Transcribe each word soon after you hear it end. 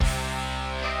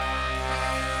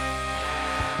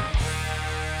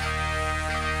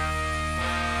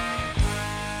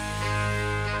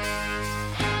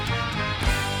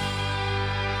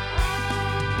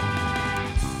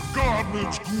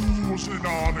eyes closing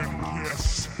on, and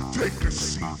yes, take a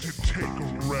seat and take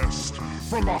a rest.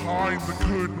 From behind the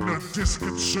curtain, a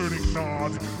disconcerting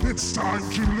nod. It's time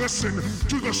to listen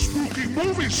to the Spooky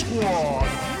Movie Squad.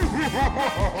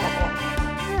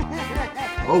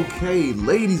 Okay,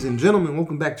 ladies and gentlemen,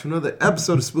 welcome back to another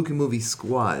episode of Spooky Movie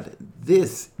Squad.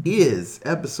 This is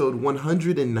episode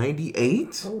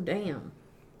 198. Oh, damn.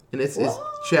 And this is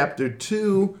chapter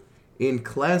 2 in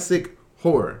classic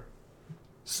horror.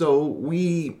 So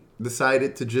we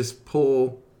decided to just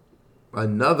pull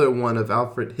another one of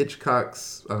Alfred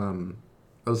Hitchcock's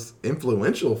most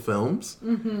influential films.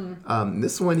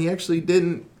 This one, he actually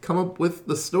didn't come up with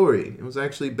the story. It was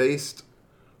actually based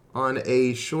on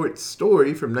a short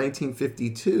story from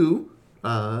 1952.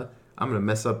 I'm going to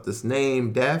mess up this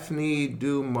name. Daphne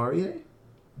du Maurier.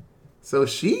 So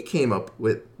she came up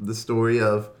with the story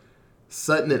of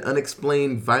sudden and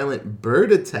unexplained violent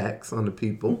bird attacks on the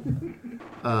people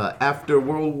after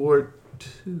World War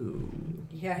II.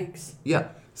 Yikes. Yeah.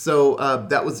 So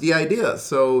that was the idea.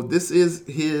 So this is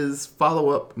his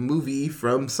follow-up movie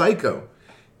from Psycho.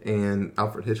 And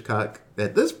Alfred Hitchcock,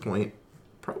 at this point,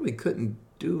 probably couldn't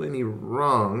do any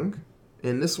wrong.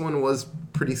 And this one was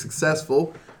pretty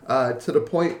successful to the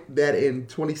point that in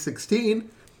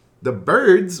 2016, The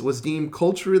Birds was deemed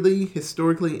culturally,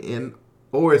 historically,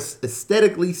 or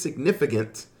aesthetically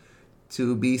significant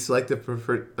to be selected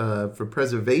for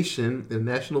preservation in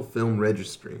the National Film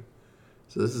Registry.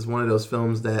 So this is one of those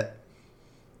films that,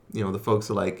 you know, the folks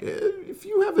are like, if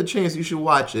you have a chance, you should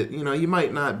watch it. You know, you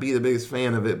might not be the biggest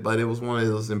fan of it, but it was one of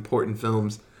those important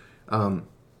films. I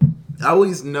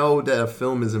always know that a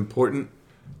film is important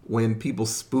when people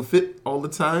spoof it all the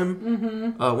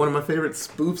time. One of my favorite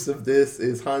spoofs of this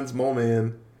is Hans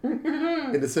Moleman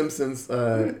in The Simpsons.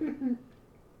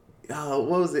 What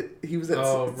was it? He was at...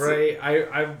 right.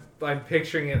 I'm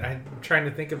picturing it. I'm trying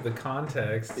to think of the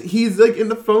context. He's like in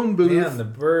the phone booth. Man, the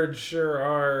birds sure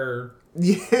are...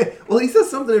 Yeah. Well, he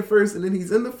says something at first, and then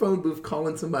he's in the phone booth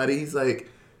calling somebody. He's like,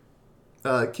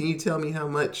 can you tell me how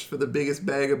much for the biggest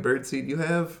bag of birdseed you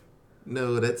have?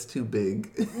 No, that's too big.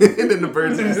 And then the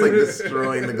birds are just like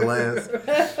destroying the glass.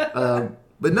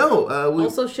 But no.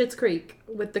 Also Schitt's Creek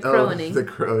with the crowing. The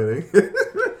crowing.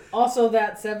 Also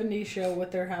that 70s show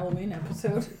with their Halloween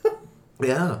episode.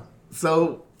 Yeah.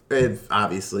 So,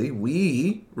 obviously,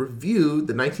 we reviewed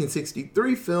the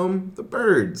 1963 film, The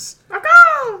Birds.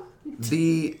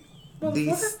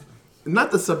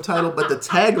 Not the subtitle, but the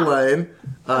tagline.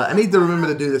 I need to remember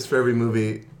to do this for every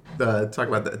movie. Talk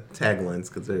about the taglines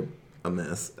because they're a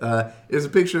mess. There's a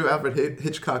picture of Alfred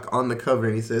Hitchcock on the cover,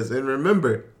 and he says, "And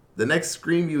remember, the next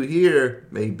scream you hear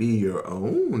may be your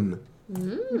own."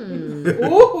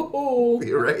 Ooh.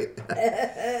 You're right.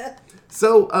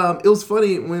 So it was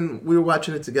funny when we were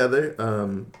watching it together.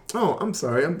 I'm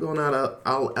sorry, I'm going out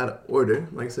of order.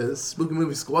 Like I said, this is Spooky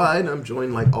Movie Squad. I'm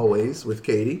joined like always with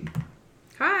Katie.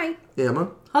 Hi.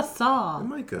 Emma. Huzzah. And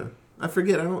Micah. I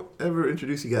forget, I don't ever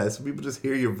introduce you guys, so people just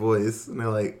hear your voice and they're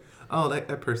like, oh,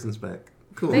 that person's back.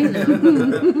 Cool. They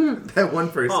know. That one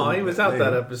person. Oh, he was out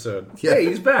that episode. Yeah. Hey,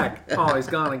 he's back. Oh, he's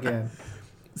gone again.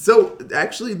 So,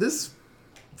 actually, this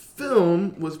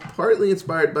film was partly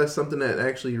inspired by something that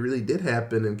actually really did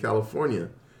happen in California.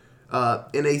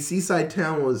 In a seaside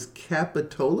town was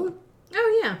Capitola.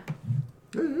 Oh, yeah.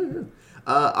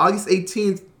 August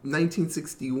 18th,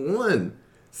 1961.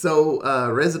 So,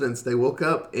 residents, they woke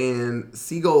up and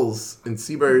seagulls and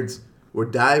seabirds were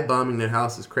dive bombing their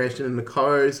houses, crashing into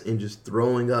cars and just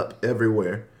throwing up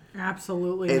everywhere.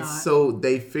 Absolutely and not. And so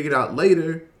they figured out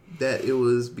later that it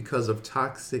was because of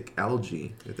toxic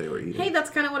algae that they were eating. Hey, that's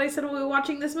kind of what I said when we were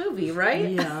watching this movie, right?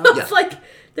 Yeah. It's like,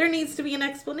 there needs to be an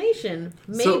explanation.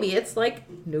 Maybe it's like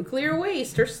nuclear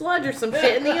waste or sludge or some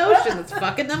shit in the ocean that's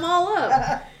fucking them all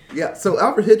up. Yeah, so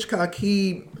Alfred Hitchcock,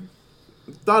 he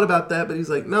thought about that, but he's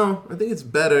like, no, I think it's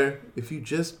better if you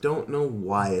just don't know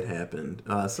why it happened.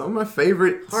 Some of my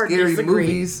favorite scary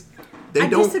movies, they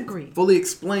don't fully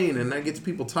explain, and that gets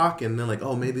people talking. They're like,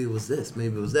 oh, maybe it was this,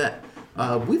 maybe it was that.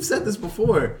 We've said this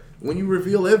before. When you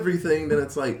reveal everything, then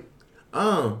it's like,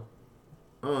 that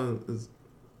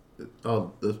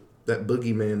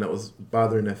boogeyman that was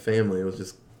bothering that family, it was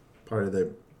just part of their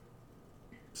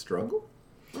struggle?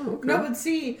 Oh, okay. No, but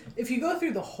see, if you go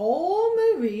through the whole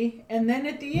movie, and then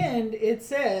at the end it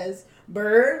says,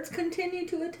 birds continue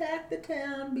to attack the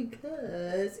town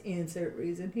because insert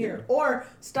reason here. Yeah. Or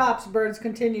stops, birds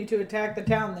continue to attack the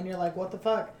town, then you're like, what the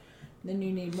fuck? Then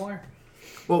you need more.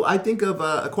 Well, I think of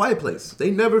A Quiet Place.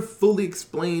 They never fully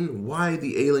explain why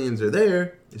the aliens are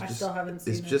there. I still haven't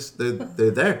seen It's it. just they're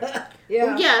there. Yeah.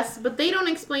 Well, yes, but they don't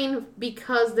explain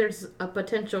because there's a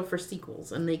potential for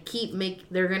sequels, and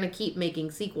they're gonna keep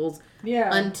making sequels Yeah.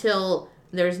 until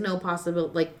there's no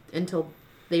possibility, until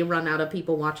they run out of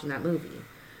people watching that movie.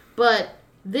 But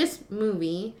this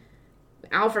movie,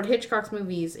 Alfred Hitchcock's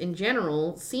movies in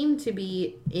general, seem to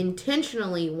be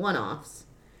intentionally one-offs.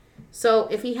 So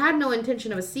if he had no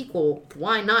intention of a sequel,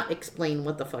 why not explain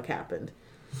what the fuck happened?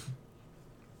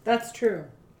 That's true.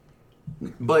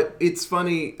 But it's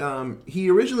funny. He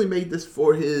originally made this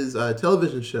for his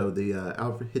television show, the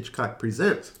Alfred Hitchcock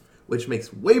Presents, which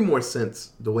makes way more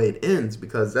sense the way it ends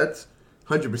because that's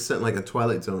 100% like a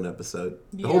Twilight Zone episode.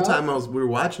 The whole Yep. time we were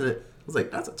watching it, I was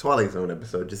like, that's a Twilight Zone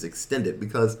episode, just extended,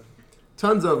 because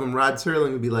tons of them, Rod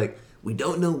Serling would be like, we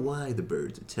don't know why the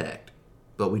birds attacked,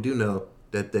 but we do know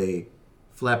that they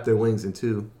flapped their wings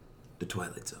into the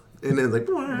Twilight Zone. And then like,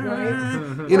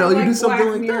 Right? you know, Or you like do something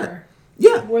Black like Mirror, that.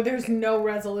 Yeah. where there's no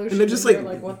resolution. And they're just you're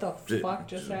like, what the fuck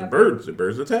just happened? The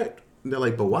birds attacked. And they're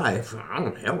like, but why? I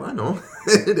don't know.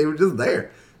 They were just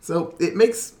there. So it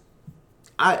makes,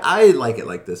 I like it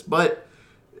like this. But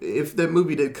if that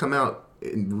movie did come out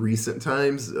in recent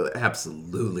times,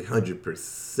 absolutely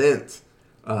 100%,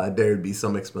 there'd be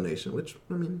some explanation, which,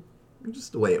 I mean,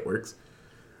 just the way it works.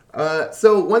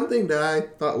 So one thing that I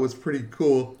thought was pretty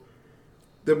cool,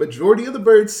 the majority of the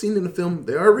birds seen in the film,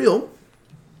 they are real.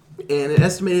 And it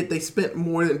estimated they spent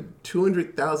more than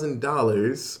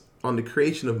 $200,000 on the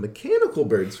creation of mechanical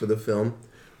birds for the film,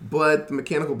 but the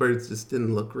mechanical birds just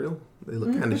didn't look real. They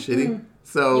look kind of shitty.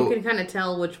 So You can kind of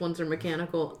tell which ones are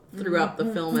mechanical throughout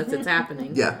the film as it's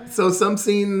happening. yeah, so some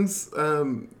scenes,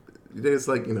 there's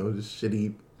like, you know, just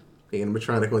shitty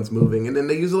animatronic ones moving, and then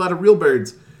they use a lot of real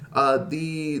birds.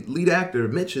 The lead actor,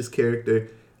 Mitch's character,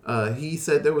 he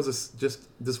said there was just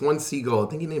this one seagull, I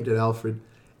think he named it Alfred,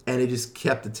 and it just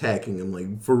kept attacking him,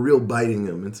 like for real biting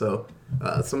him, and so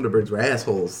some of the birds were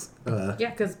assholes. Yeah,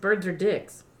 because birds are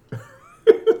dicks.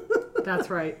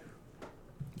 That's right.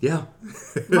 Yeah.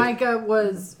 Micah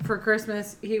was, for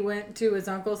Christmas, he went to his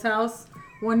uncle's house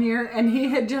one year, and he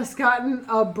had just gotten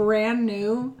a brand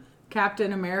new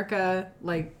Captain America,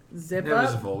 like, zip It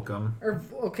was up. Volcom.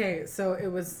 Okay, so it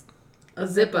was A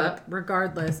zip up.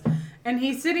 regardless. And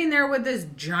he's sitting there with this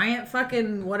giant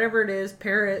fucking, whatever it is,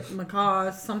 parrot, macaw,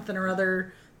 something or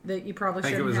other that you probably I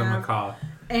think shouldn't it was have. a macaw.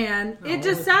 And it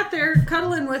just sat there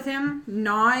cuddling with him,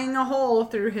 gnawing a hole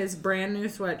through his brand new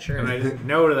sweatshirt. And I didn't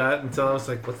know that until I was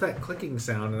like, what's that clicking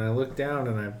sound? And I looked down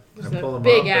and I pull him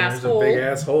big up, ass and there's hole. a big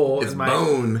ass hole. It's in my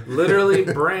bone. literally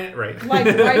brand right. Like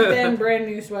right then, brand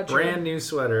new sweatshirt. Brand new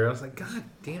sweater. I was like, God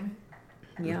damn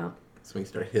Yeah. So when you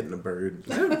start hitting a bird,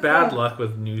 it. I have bad luck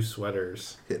with new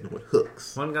sweaters. hitting with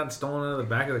hooks. One got stolen out of the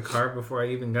back of the car before I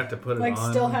even got to put it Like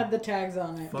on. still had the tags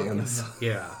on it. Fucking Damn, hell. that's-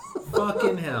 Yeah.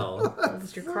 Fucking hell.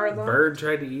 Was your car locked? Bird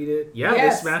tried to eat it. Yeah,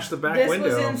 Yes. they smashed the back this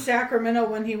window. was in Sacramento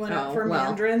when he went up Oh, for well.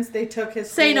 mandarins. They took his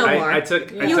Say no whole- more. I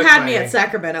took You took had my- me at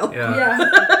Sacramento. Yeah.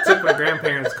 Yeah. Took my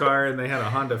grandparents' car and they had a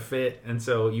Honda Fit, and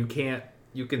so you can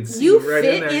see You right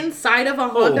fit in there. inside of a Oh,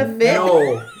 Honda Fit?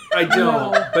 no, I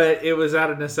don't. No. But it was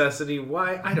out of necessity.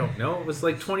 Why? I don't know. It was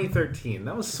like 2013.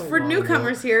 That was so For long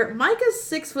newcomers ago. here, Micah's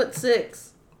 6'6".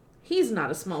 He's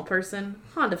not a small person.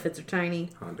 Honda Fits are tiny.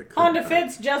 Honda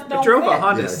Fits just don't I drove fit. a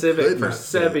Honda Yeah, it Civic could for not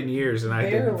 7 years, and I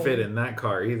didn't Barely. fit in that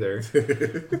car either.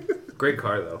 Great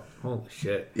car though. Holy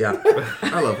shit. Yeah,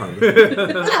 I love Honda.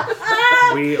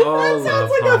 We all That love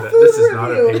sounds like Honda. a food This is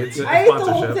not a review. paid I ate the whole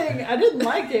sponsorship. thing. I didn't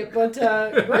like it, but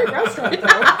great restaurant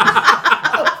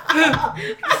though.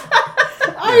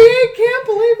 I can't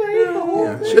believe I ate the whole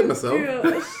Yeah, thing. shit myself.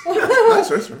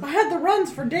 Nice restaurant. I had the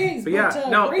runs for days, But yeah,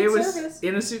 no, great it was service.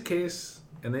 in a suitcase,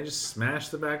 and they just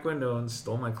smashed the back window and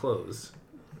stole my clothes.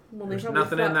 Well, they There's probably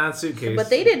nothing in thought- that suitcase. But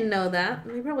they didn't know that.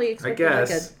 They probably expected like a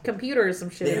guess. computer or some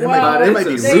shit. Yeah, Well, that might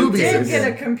be they rubies did in get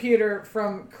there. a computer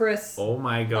from Chris Oh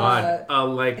my god,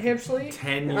 like Hipsley.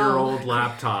 10-year-old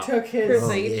laptop. Took his.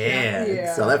 Oh, yeah.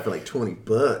 Yeah. Sell that for like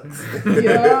 $20.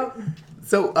 Yeah.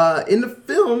 So in the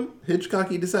film, Hitchcock,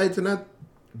 he decided to not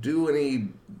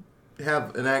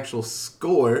have an actual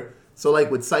score. So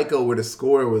like with Psycho, where the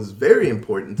score was very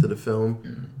important to the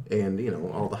film, and you know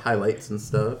all the highlights and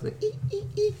stuff.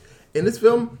 In this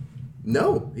film,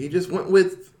 no, he just went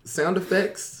with sound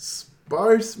effects,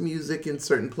 sparse music in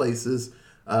certain places,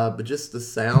 but just the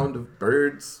sound of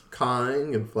birds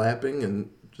cawing and flapping and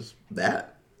just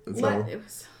that. And so, It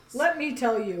was Let me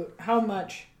tell you how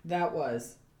much that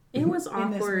was it was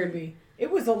in this awkward. movie. It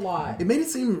was a lot. It made it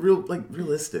seem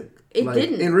realistic. It Like,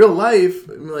 didn't. in real life.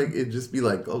 Like it'd just be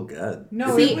like, oh god.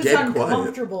 No, It'd be it was dead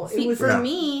uncomfortable. See, It was for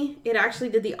me, it actually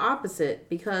did the opposite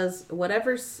because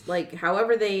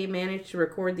however they managed to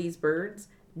record these birds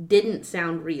didn't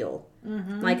sound real.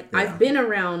 Mm-hmm. Like Yeah. I've been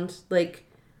around like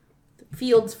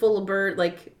fields full of bird.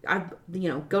 Like I've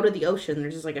go to the ocean.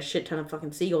 There's just like a shit ton of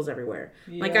fucking seagulls everywhere.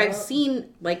 Like I've Yep.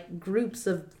 seen like groups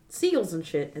of seagulls and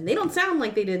shit, and they don't sound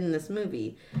like they did in this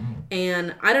movie.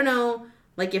 And I don't know.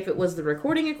 Like if it was the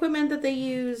recording equipment that they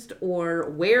used or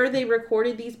where they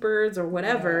recorded these birds or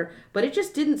whatever, but it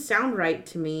just didn't sound right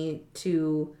to me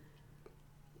to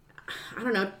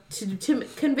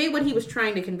convey what he was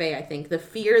trying to convey. I think the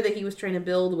fear that he was trying to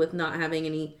build with not having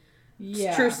any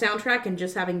true soundtrack and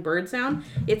just having bird sound,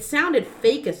 it sounded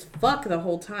fake as fuck the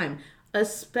whole time,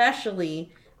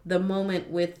 especially the moment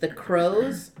with the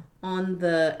crows at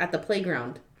the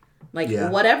playground. Like,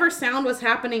 whatever sound was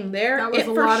happening there, That was it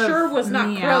a for lot of sure was not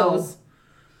meow. crows.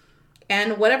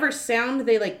 And whatever sound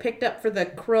they, like, picked up for the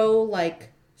crow,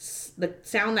 like, the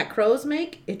sound that crows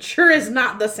make, it sure is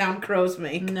not the sound crows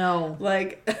make. No.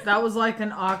 Like, That was like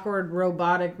an awkward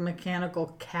robotic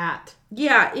mechanical cat.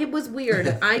 yeah, it was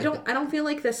weird. I don't feel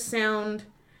like the sound...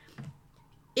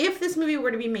 If this movie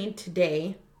were to be made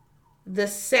today, the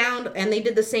sound... And they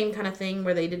did the same kind of thing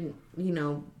where they didn't,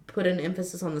 put an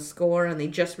emphasis on the score and they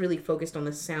just really focused on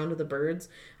the sound of the birds.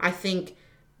 I think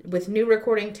with new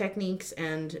recording techniques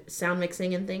and sound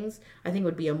mixing and things, I think it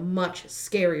would be a much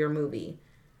scarier movie.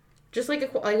 Just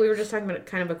like we were just talking about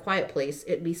kind of A Quiet Place,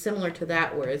 it'd be similar to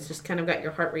that where it's just kind of got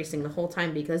your heart racing the whole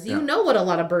time because you know what a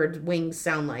lot of bird wings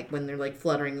sound like when they're like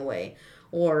fluttering away.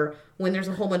 Or when there's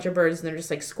a whole bunch of birds and they're just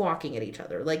like squawking at each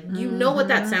other. Like, you know what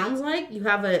that sounds like. You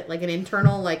have an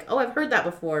internal like, oh, I've heard that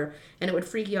before. And it would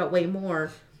freak you out way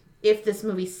more if this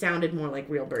movie sounded more like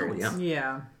real birds. Oh, yeah.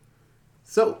 Yeah.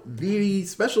 So the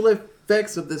special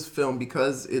effects of this film,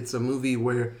 because it's a movie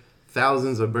where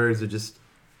thousands of birds are just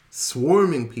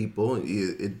swarming people,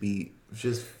 it'd be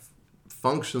just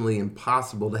functionally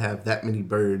impossible to have that many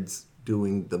birds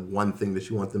doing the one thing that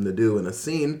you want them to do in a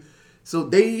scene. So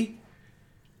they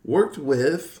worked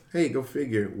with, hey, go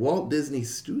figure, Walt Disney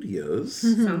Studios.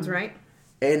 Sounds right.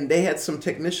 And they had some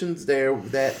technicians there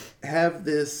that have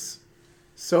this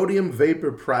sodium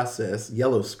vapor process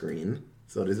yellow screen.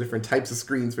 So there's different types of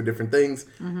screens for different things.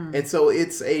 Mm-hmm. And so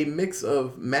it's a mix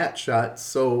of matte shots.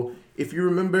 So if you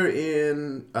remember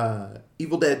in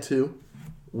Evil Dead 2,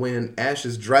 when Ash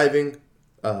is driving,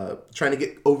 trying to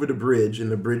get over the bridge,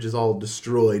 and the bridge is all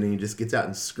destroyed, and he just gets out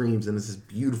and screams, and there's this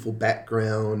beautiful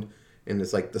background, and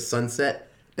it's like the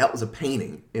sunset. That was a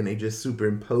painting, and they just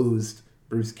superimposed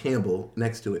Bruce Campbell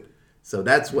next to it. So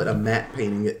that's what a matte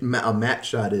painting, a matte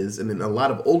shot is. And in a lot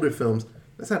of older films,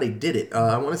 that's how they did it.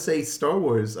 I want to say Star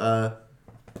Wars, I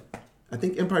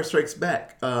think Empire Strikes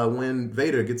Back, when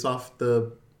Vader gets off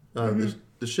the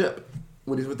ship,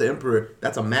 when he's with the Emperor,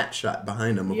 that's a matte shot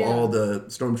behind him of all the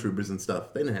stormtroopers and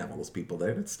stuff. They didn't have all those people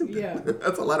there. That's stupid. Yeah.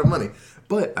 That's a lot of money.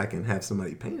 But I can have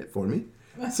somebody paint it for me.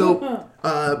 So,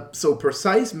 so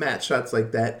precise matte shots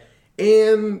like that,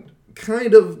 and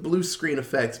kind of blue screen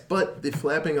effects, but the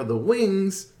flapping of the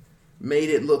wings made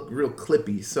it look real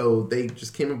clippy. So they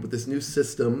just came up with this new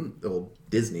system,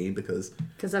 Disney, because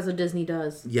that's what Disney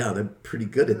does. yeah, they're pretty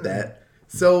good at that.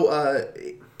 So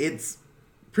it's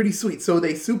pretty sweet. So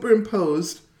they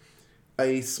superimposed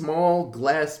a small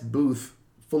glass booth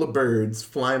full of birds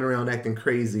flying around acting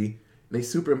crazy. And they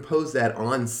superimposed that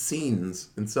on scenes.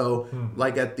 And so,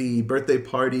 like at the birthday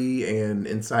party and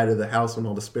inside of the house when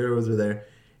all the sparrows are there,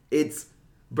 it's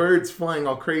birds flying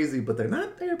all crazy, but they're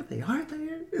not there, but they are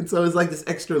there. And so it's like this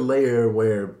extra layer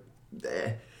where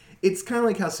it's kind of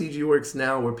like how CG works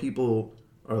now, where people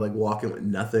are like walking with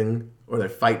nothing, or they're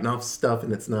fighting off stuff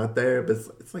and it's not there, but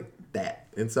it's like that.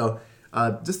 And so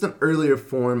just an earlier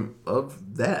form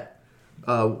of that.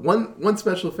 One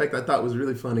special effect I thought was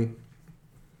really funny.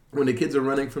 When the kids are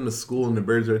running from the school and the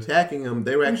birds are attacking them,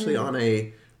 they were actually on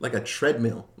a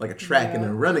treadmill, like a track, and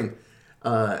they're running.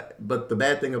 But the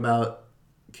bad thing about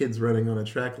kids running on a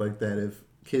track like that, if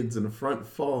kids in the front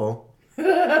fall,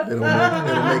 it'll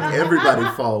make everybody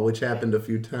fall, which happened a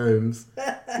few times.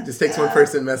 It just takes one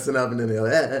person messing up, and then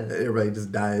everybody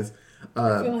just dies.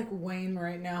 I feel like Wayne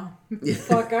right now.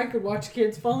 Fuck, I could watch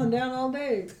kids falling down all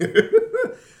day.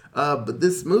 But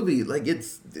this movie, like,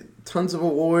 it's tons of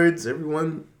awards.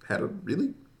 Everyone had a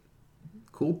really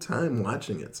cool time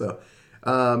watching it. So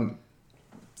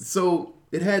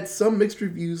it had some mixed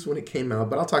reviews when it came out,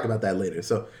 but I'll talk about that later.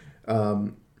 So,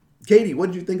 Katie, what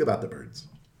did you think about The Birds?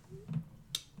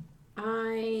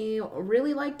 I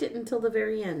really liked it until the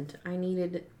very end. I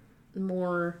needed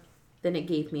more than it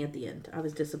gave me at the end. I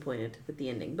was disappointed with the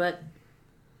ending, but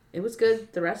it was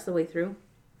good the rest of the way through.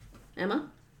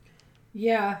 Emma?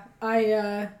 Yeah,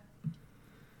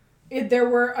 there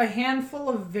were a handful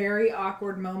of very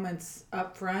awkward moments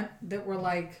up front that were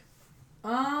like,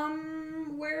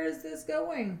 where is this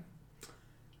going?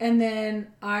 And then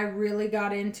I really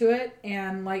got into it,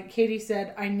 and like Katie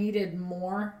said, I needed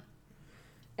more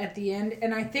at the end.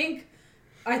 And I think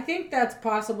that's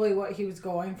possibly what he was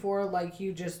going for. Like,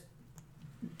 you just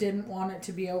didn't want it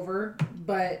to be over.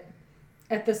 But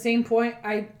at the same point,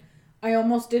 I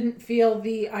almost didn't feel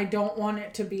I don't want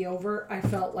it to be over. I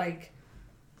felt like,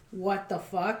 what the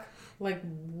fuck? Like,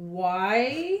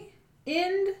 why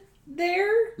end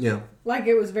there? Yeah. Like,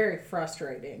 it was very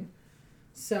frustrating.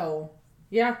 So,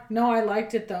 yeah. No, I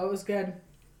liked it, though. It was good.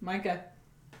 Micah?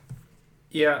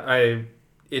 Yeah,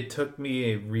 it took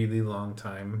me a really long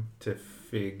time to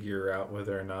figure out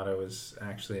whether or not I was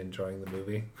actually enjoying the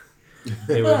movie.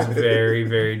 It was very,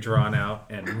 very drawn out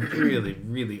and really,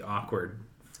 really awkward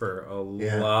for a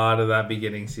lot of that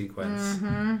beginning sequence.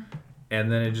 Mm-hmm.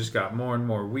 And then it just got more and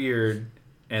more weird.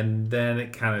 And then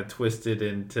it kind of twisted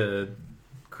into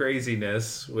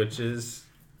craziness, which is...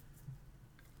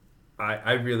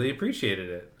 I really appreciated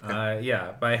it.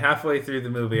 By halfway through the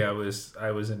movie, I was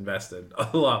invested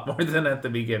a lot more than at the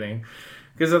beginning.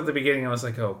 Because at the beginning, I was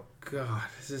like, oh, God,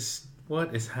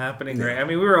 what is happening? Right? I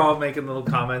mean, we were all making little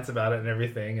comments about it and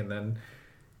everything. And then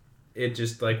it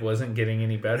just like wasn't getting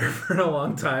any better for a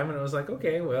long time. And I was like,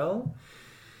 okay, well...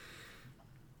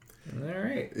 All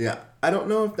right. Yeah, I don't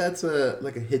know if that's a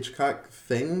Hitchcock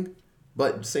thing,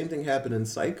 but same thing happened in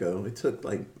Psycho. It took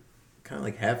like kind of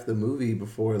like half the movie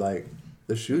before like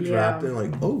the shoe dropped and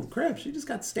like, oh crap, she just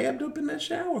got stabbed up in that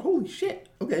shower. Holy shit.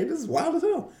 Okay, this is wild as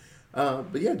hell.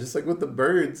 But yeah, just like with the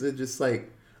birds, it just like,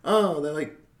 oh, they're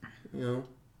like,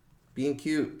 being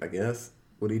cute, I guess,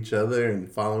 with each other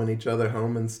and following each other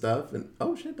home and stuff. And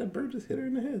oh shit, that bird just hit her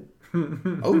in the head.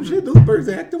 Oh shit, those birds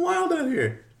are acting wild out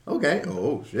here. Okay.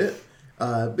 Oh, shit.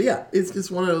 But yeah, it's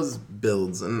just one of those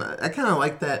builds. And I kind of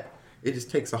like that. It just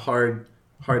takes a hard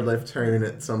left turn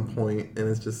at some point. And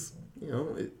it's just, I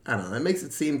don't know. It makes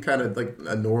it seem kind of like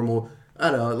a normal,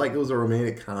 I don't know, like it was a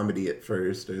romantic comedy at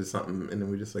first or something. And then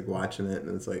we're just like watching it.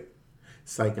 And it's like,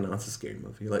 psyching out. It's a scary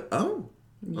movie. You're like, oh,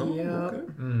 okay.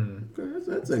 Okay,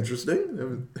 that's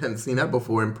interesting. I hadn't seen that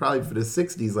before. And probably for the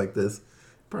 60s like this,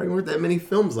 probably weren't that many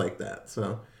films like that.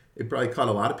 So... it probably caught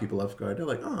a lot of people off guard. They're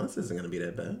like, oh, this isn't going to be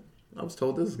that bad. I was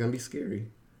told this is going to be scary.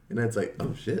 And then it's like,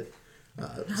 oh, shit.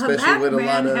 Especially with a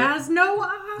lot of... has no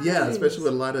eyes. Yeah, especially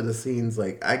with a lot of the scenes.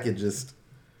 Like, I could just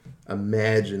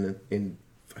imagine in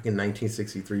fucking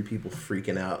 1963 people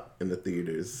freaking out in the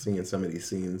theaters seeing some of these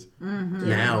scenes. Mm-hmm.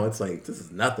 Now it's like, this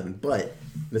is nothing. But in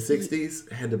the 60s,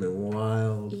 it had to have been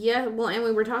wild. Yeah, well, and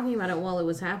we were talking about it while it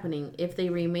was happening. If they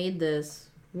remade this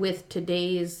with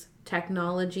today's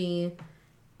technology...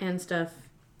 and stuff,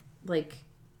 like,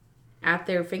 at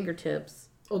their fingertips,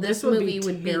 this movie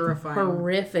would be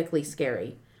horrifically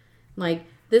scary. Like,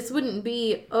 this wouldn't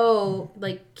be,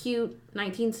 like, cute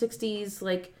 1960s,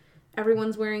 like,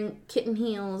 everyone's wearing kitten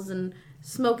heels and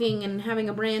smoking and having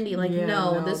a brandy. Like,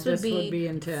 this would be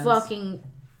intense. Fucking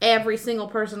every single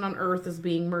person on Earth is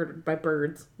being murdered by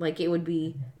birds. Like, it would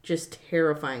be just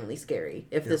terrifyingly scary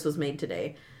if this was made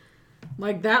today.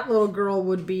 Like, that little girl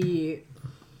would be...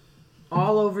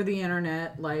 all over the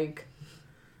internet, like,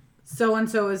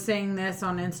 so-and-so is saying this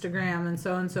on Instagram, and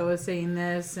so-and-so is saying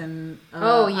this, and I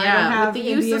don't have with the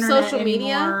use of social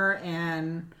media,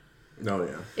 and... oh,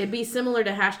 yeah. It'd be similar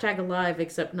to #alive,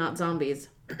 except not zombies,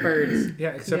 birds. Yeah,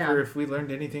 except for if we learned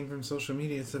anything from social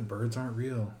media, it's that birds aren't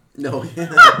real. No,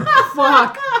 yeah.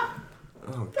 Fuck!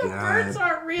 Oh, God. The birds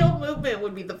aren't real movement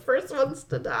would be the first ones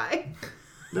to die.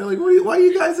 They're like, why are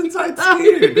you guys inside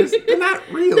scared? They're not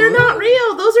real. They're not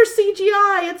real. Those are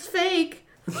CGI. It's fake.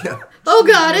 Yeah. Oh,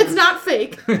 God, it's not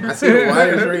fake. I see the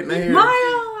wires right in there.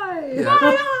 My eyes! Yeah.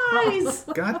 My eyes!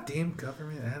 Goddamn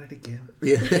government at it again.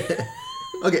 Yeah.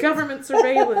 Okay. Government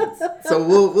surveillance. So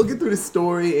we'll get through the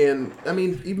story, and I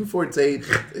mean, even for its age,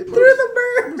 it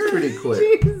was pretty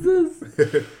quick. Jesus.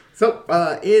 So,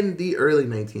 in the early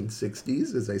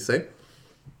 1960s, as I say,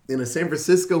 in a San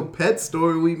Francisco pet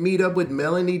store, we meet up with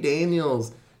Melanie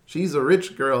Daniels. She's a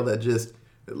rich girl that just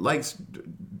likes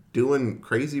doing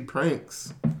crazy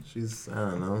pranks. She's, I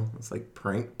don't know, it's like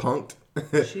punked.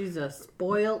 She's a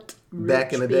spoilt rich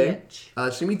back in the day.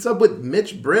 She meets up with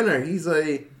Mitch Brenner. He's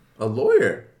a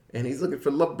lawyer, and he's looking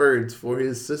for lovebirds for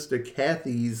his sister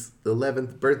Kathy's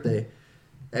 11th birthday.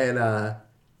 And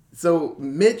so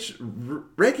Mitch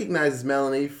recognizes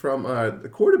Melanie from the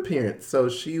court appearance. So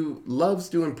she loves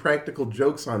doing practical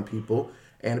jokes on people.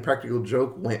 And the practical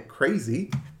joke went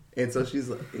crazy. And so she's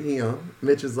like,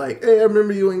 Mitch is like, hey, I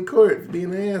remember you in court for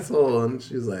being an asshole. And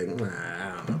she's like, nah,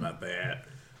 I don't know about that.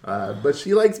 But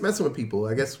she likes messing with people.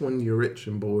 I guess when you're rich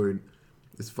and bored,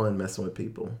 it's fun messing with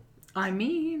people. I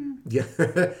mean. Yeah.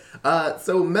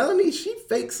 So Melanie, she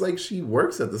fakes like she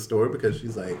works at the store because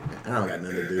she's like, I don't got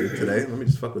nothing to do today. Let me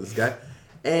just fuck with this guy.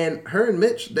 And her and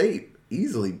Mitch, they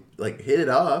easily like hit it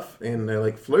off and they're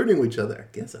like flirting with each other.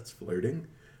 I guess that's flirting.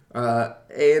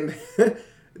 And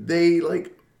they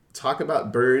like talk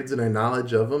about birds and their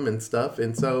knowledge of them and stuff.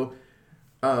 And so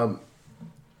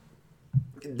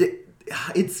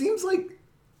it seems like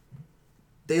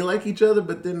they like each other,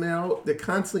 but then now they're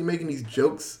constantly making these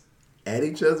jokes at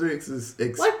each other.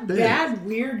 Like bad,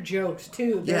 weird jokes,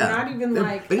 too. They're not even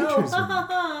like, oh, ha, ha,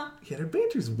 ha. Yeah, their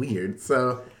banter's weird.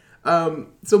 So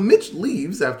Mitch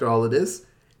leaves after all of this,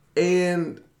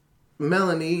 and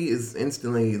Melanie is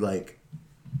instantly, like,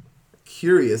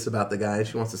 curious about the guy.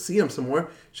 She wants to see him some more.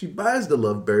 She buys the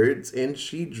lovebirds, and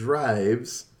she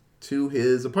drives to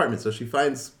his apartment. So she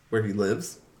finds where he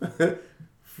lives.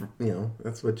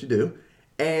 That's what you do.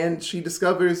 And she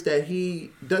discovers that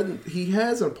he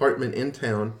has an apartment in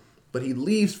town, but he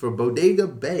leaves for Bodega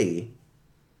Bay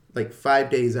like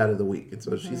 5 days out of the week. And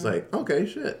so she's like, okay,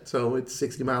 shit. So it's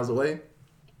 60 miles away.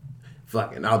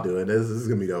 Fucking, I'll do it. This is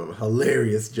going to be a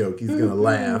hilarious joke. He's going to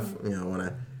laugh, when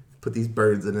I put these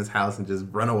birds in his house and just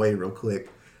run away real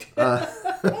quick.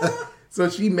 So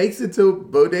she makes it to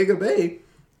Bodega Bay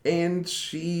and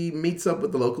she meets up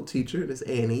with the local teacher, this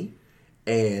Annie,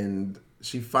 and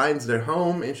she finds their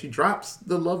home and she drops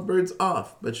the lovebirds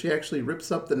off, but she actually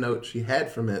rips up the note she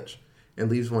had for Mitch and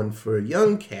leaves one for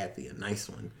young Kathy, a nice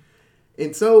one.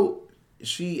 And so as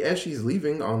she's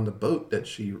leaving on the boat that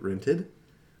she rented,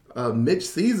 Mitch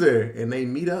sees her and they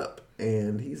meet up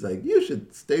and he's like, you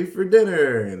should stay for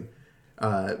dinner.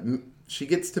 And she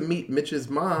gets to meet Mitch's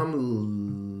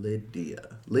mom, Lydia.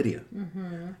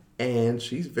 Mm-hmm. And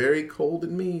she's very cold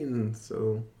and mean,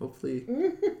 so hopefully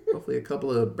a couple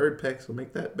of bird pecks will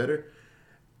make that better.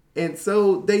 And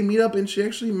so they meet up and she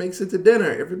actually makes it to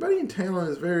dinner. Everybody in town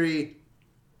is very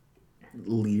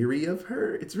leery of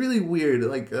her. It's really weird.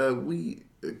 Like,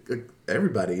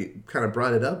 everybody kind of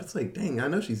brought it up. It's like, dang, I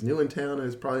know she's new in town.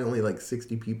 There's probably only like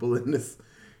 60 people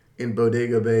in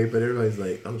Bodega Bay, but everybody's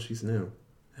like, oh, she's new.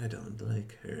 I don't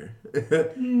like her.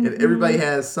 And everybody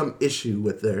has some issue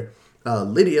with her.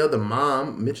 Lydia, the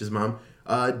mom, Mitch's mom,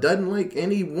 doesn't like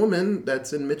any woman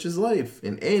that's in Mitch's life.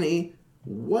 And Annie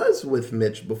was with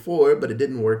Mitch before, but it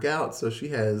didn't work out. So she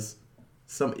has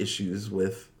some issues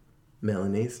with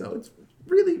Melanie. So it's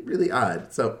really, really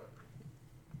odd. So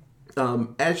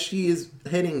as she is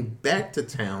heading back to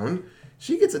town,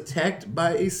 she gets attacked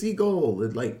by a seagull.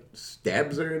 It like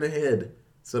stabs her in the head.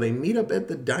 So they meet up at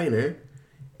the diner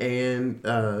and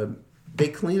they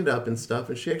clean it up and stuff,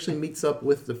 and she actually meets up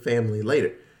with the family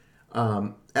later.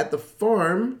 At the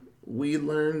farm, we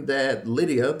learn that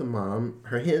Lydia, the mom,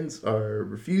 her hens are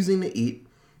refusing to eat,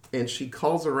 and she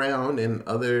calls around, and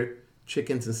other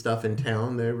chickens and stuff in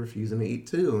town, they're refusing to eat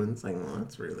too. And it's like, well,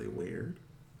 that's really weird.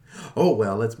 Oh,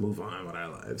 well, let's move on with our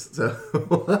lives. So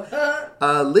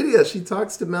Lydia, she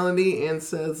talks to Melanie and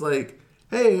says, like,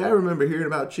 hey, I remember hearing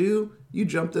about you. You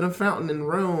jumped in a fountain in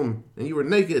Rome and you were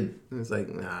naked. And it's like,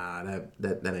 nah,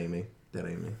 that ain't me. That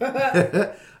ain't me.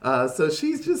 So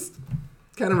she's just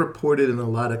kind of reported in a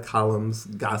lot of columns,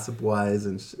 gossip-wise,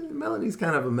 and Melanie's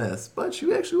kind of a mess. But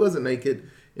she actually wasn't naked,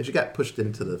 and she got pushed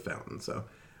into the fountain. So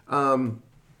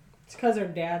it's because her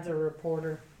dad's a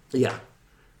reporter. Yeah.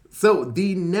 So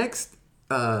the next,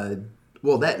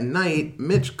 that night,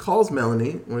 Mitch calls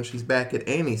Melanie when she's back at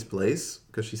Annie's place,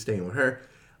 because she's staying with her,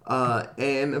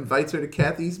 and invites her to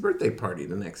Kathy's birthday party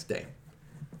the next day.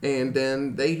 And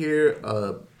then they hear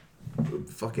a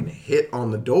fucking hit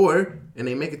on the door, and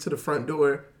they make it to the front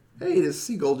door. Hey, this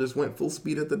seagull just went full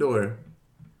speed at the door.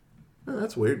 Oh,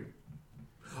 that's weird.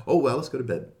 Oh, well, let's go to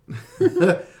bed.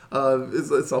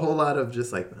 It's a whole lot of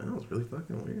just like, that was really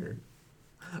fucking weird.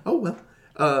 Oh, well.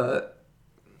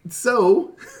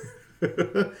 So,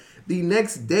 the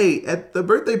next day at the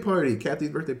birthday party, Kathy's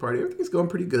birthday party, everything's going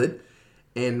pretty good.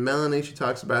 And Melanie, she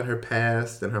talks about her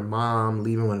past and her mom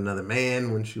leaving with another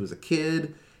man when she was a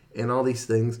kid and all these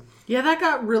things. Yeah, that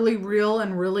got really real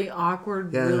and really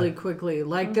awkward really quickly.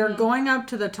 Like, they're going up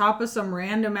to the top of some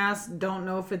random ass, don't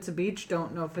know if it's a beach,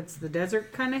 don't know if it's the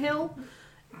desert kind of hill.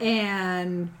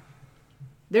 And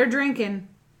they're drinking.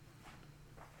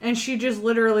 And she just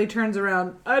literally turns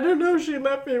around. I don't know, she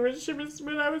left me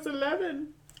when I was 11.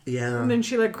 Yeah. And then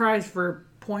she like cries for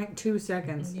 0.2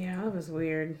 seconds. Yeah, that was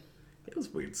weird. It was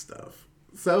weird stuff.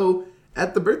 So,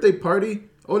 at the birthday party,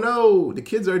 oh no, the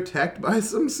kids are attacked by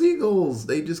some seagulls.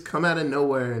 They just come out of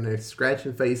nowhere and they're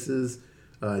scratching faces,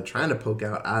 trying to poke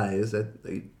out eyes. That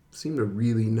they seem to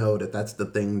really know that that's the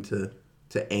thing to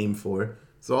aim for.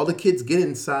 So all the kids get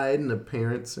inside, and the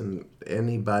parents and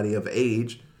anybody of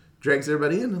age drags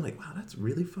everybody in. They're like, wow, that's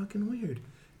really fucking weird.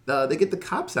 They get the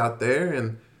cops out there,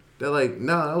 and they're like,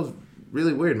 no, that was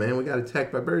really weird, man. We got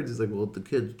attacked by birds. He's like, well, did the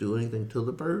kids do anything to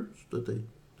the birds? Did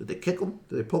they kick them?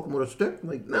 Did they poke them with a stick? I'm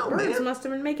like, no, The kids man. must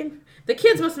have been making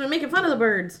fun of the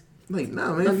birds. I'm like,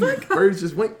 no, man. These birds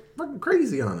just went fucking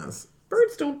crazy on us.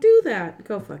 Birds don't do that.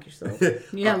 Go fuck yourself.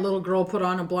 Yeah, little girl put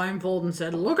on a blindfold and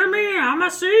said, "Look at me, I'm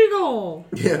a seagull."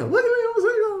 Yeah, look at me, I'm a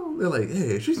seagull. They're like,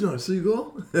 hey, she's not a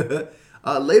seagull.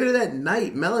 Later that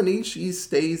night, Melanie, she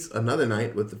stays another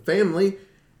night with the family.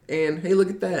 And hey, look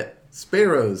at that.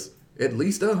 Sparrows, at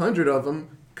least 100 of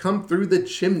them, come through the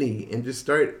chimney and just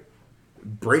start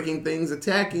breaking things,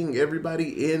 attacking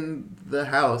everybody in the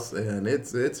house. And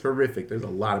it's horrific. There's a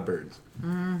lot of birds.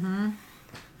 Mm-hmm.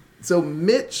 So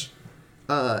Mitch...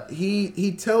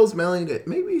 he tells Melanie that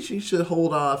maybe she should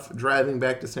hold off driving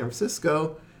back to San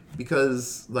Francisco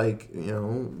because, like, you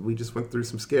know, we just went through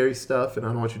some scary stuff and I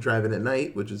don't want you driving at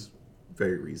night, which is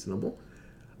very reasonable.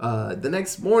 The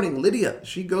next morning, Lydia,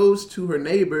 she goes to her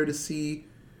neighbor to see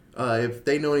if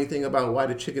they know anything about why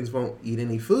the chickens won't eat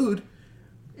any food.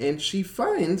 And she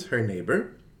finds her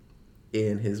neighbor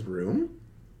in his room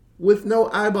with no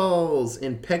eyeballs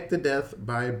and pecked to death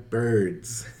by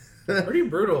birds. Pretty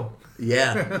brutal.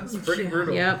 Yeah. It's pretty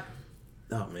brutal. Yep.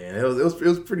 Oh man, it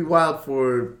was pretty wild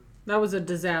for That was a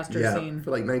disaster scene.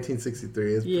 for like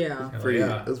 1963. It was Yeah. pretty.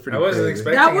 Yeah. It was pretty. I wasn't crazy.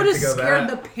 expecting That would it have to go scared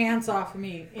that. the pants off of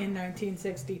me in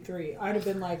 1963. I'd have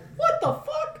been like, "What the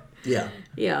fuck?" Yeah,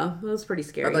 Yeah, that was pretty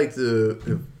scary. I'd like to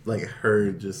have, like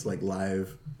heard just like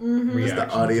live just Reaction the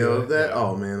audio to of that. it.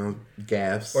 Oh man,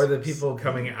 gaffs. Or the people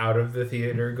coming out of the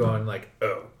theater going like,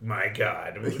 "Oh my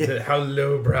god, how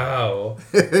lowbrow!"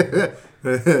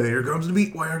 Here comes the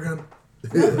meat wire gun.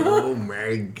 Oh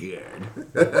my god.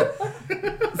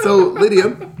 So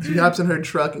Lydia, she hops in her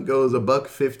truck and goes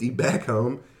 $1.50 back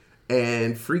home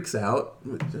and freaks out.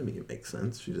 I mean, it makes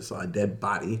sense. She just saw a dead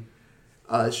body.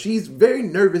 She's very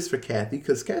nervous for Kathy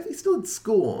because Kathy's still at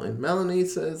school. And Melanie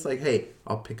says, like, hey,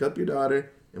 I'll pick up your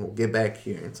daughter and we'll get back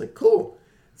here. And it's like, cool.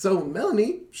 So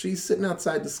Melanie, she's sitting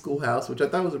outside the schoolhouse, which I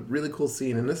thought was a really cool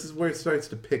scene. And this is where it starts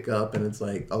to pick up. And it's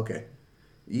like, okay,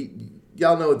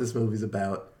 y'all know what this movie's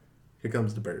about. Here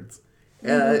comes the birds.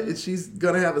 She's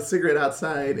going to have a cigarette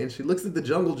outside. And she looks at the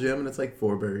jungle gym and it's like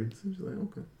 4 birds. And she's like,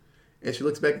 okay. And she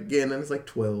looks back again and it's like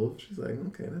 12. She's like,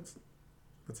 okay, that's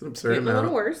an absurd Getting a amount.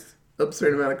 little worse.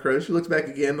 Absurd amount of crows. She looks back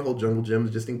again. The whole jungle gym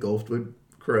is just engulfed with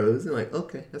crows. And like,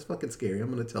 okay, that's fucking scary.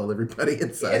 I'm going to tell everybody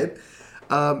inside.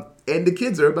 And the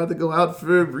kids are about to go out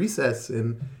for recess.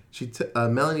 And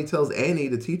Melanie tells Annie,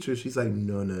 the teacher, she's like,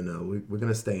 no. We're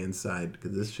going to stay inside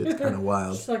because this shit's kind of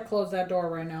wild. Just like close that door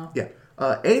right now. Yeah.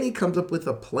 Annie comes up with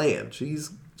a plan. She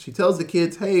tells the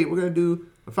kids, hey, we're going to do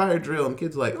a fire drill. And the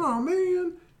kids are like, oh,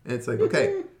 man. And it's like,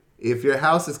 okay, if your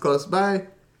house is close by,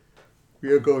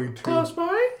 we're going to... Close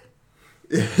by?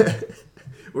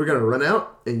 We're going to run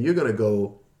out, and you're going to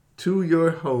go to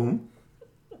your home.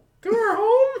 To our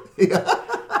home?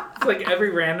 It's like every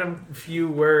random few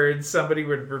words, somebody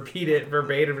would repeat it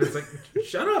verbatim. It's like,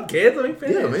 shut up, kids, let me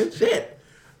finish. Yeah, man, shit.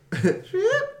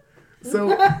 Shit.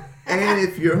 So, and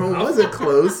if your home wasn't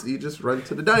close, you just run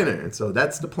to the diner. And so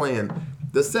that's the plan.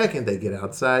 The second they get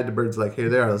outside, the bird's like, here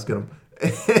they are, let's get them.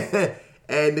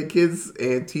 And the kids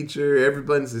and teacher,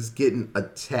 everyone's just getting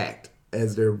attacked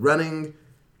as they're running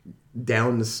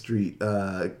down the street.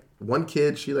 One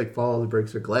kid, she like falls,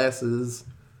 breaks her glasses,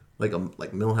 like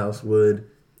Milhouse would,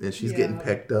 and she's getting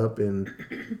pecked up. And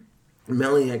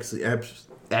Melanie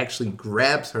actually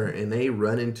grabs her, and they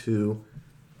run into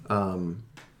a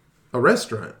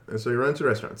restaurant. And so they run to a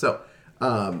restaurant. So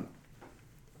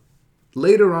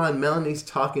later on, Melanie's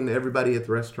talking to everybody at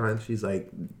the restaurant. She's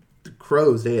like, the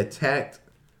crows, they attacked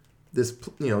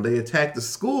they attacked the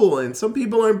school, and some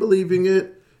people aren't believing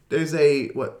it. There's a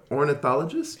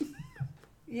ornithologist?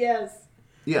 Yes.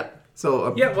 Yeah.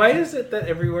 So Yeah, why is it that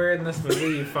everywhere in this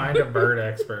movie you find a bird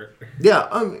expert? yeah,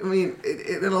 I mean,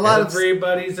 in a lot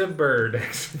Everybody's a bird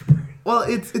expert. well,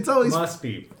 it's always Must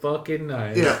be fucking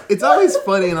nice. yeah, it's always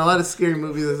funny in a lot of scary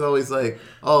movies. It's always like,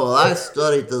 oh, well, I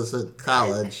studied this in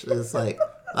college. It's like,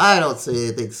 I don't see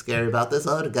anything scary about this.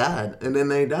 Oh, God. And then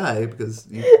they die because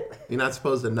you're not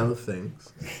supposed to know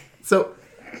things. So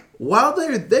while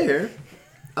they're there,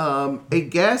 a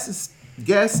gas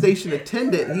station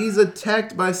attendant, he's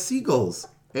attacked by seagulls.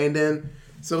 And then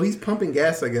So he's pumping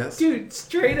gas, I guess. Dude,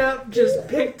 straight up just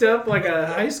picked up like a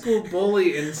high school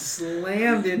bully and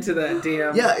slammed into that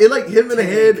damn... Yeah, it like hit him in the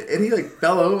head, and he like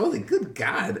fell over. I was like, good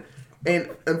God. And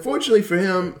unfortunately for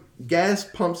him, gas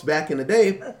pumps back in the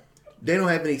day, they don't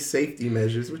have any safety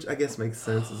measures, which I guess makes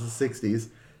sense. It's the 60s.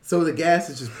 So the gas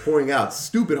is just pouring out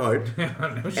stupid hard.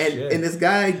 No shit. And this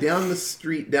guy down the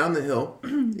street, down the hill,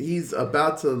 he's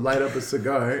about to light up a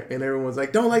cigar, and everyone's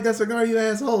like, don't light that cigar, you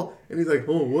asshole. And he's like,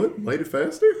 oh, what? Light it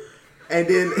faster? And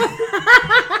then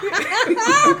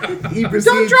he proceeds...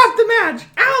 Don't drop the match!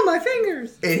 Ow, my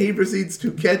fingers! And he proceeds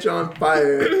to catch on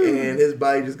fire, and his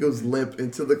body just goes limp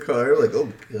into the car. Like,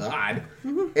 oh, God.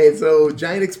 And so,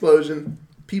 giant explosion.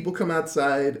 People come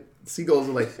outside. Seagulls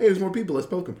are like, hey, there's more people. Let's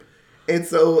poke them. And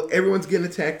so, everyone's getting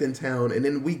attacked in town. And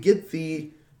then we get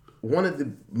one of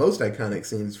the most iconic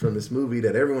scenes from this movie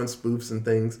that everyone spoofs and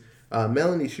things.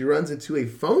 Melanie, she runs into a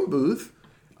phone booth,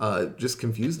 just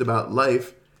confused about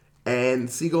life. And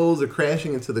seagulls are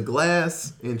crashing into the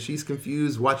glass, and she's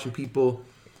confused watching people.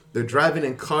 They're driving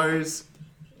in cars,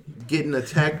 getting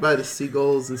attacked by the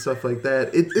seagulls and stuff like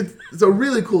that. It's a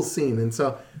really cool scene. And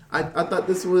so I thought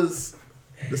this was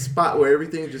the spot where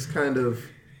everything just kind of,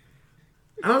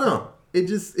 I don't know. It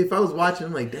just, if I was watching,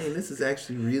 I'm like, dang, this is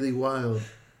actually really wild.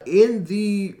 In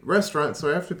the restaurant,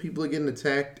 so after people are getting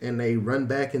attacked and they run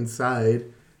back inside,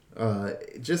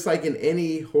 just like in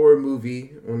any horror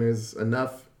movie, when there's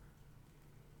enough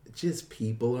just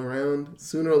people around,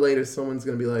 sooner or later someone's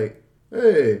gonna be like,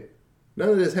 hey, none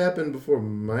of this happened before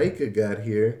Micah got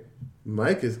here.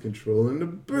 Micah's controlling the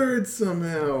birds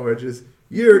somehow, or just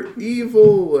you're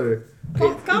evil, or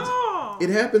it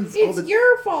happens all the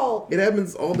your fault. It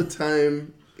happens all the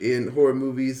time in horror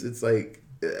movies. It's like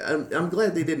I'm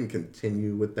glad they didn't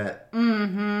continue with that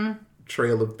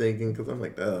trail of thinking, because I'm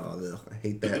like, oh, I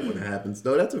hate that when it happens.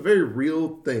 No, that's a very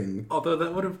real thing. Although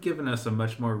that would have given us a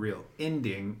much more real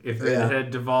ending if it had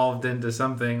devolved into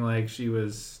something like she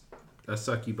was a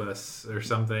succubus or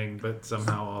something, but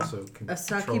somehow also controlled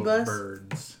succubus?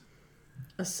 birds.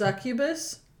 A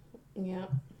succubus? Yeah.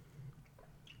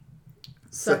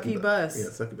 Succubus. Yeah,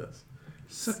 succubus.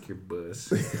 Suck your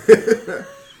bus.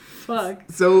 Fuck.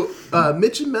 So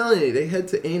Mitch and Melanie, they head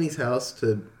to Annie's house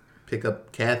to pick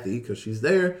up Kathy because she's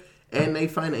there, and they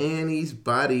find Annie's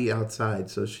body outside.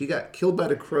 So she got killed by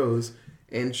the crows,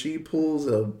 and she pulls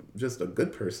just a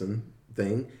good person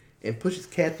thing and pushes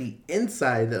Kathy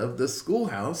inside of the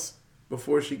schoolhouse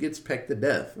before she gets pecked to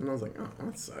death. And I was like, oh,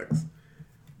 that sucks.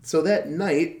 So that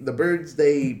night, the birds,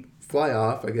 they fly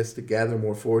off, I guess, to gather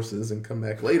more forces and come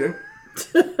back later.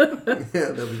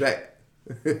 Yeah, they'll be back.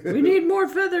 We need more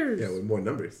feathers. Yeah, with more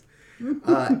numbers.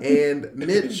 And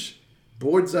Mitch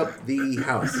boards up the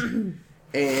house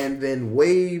and then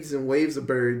waves and waves of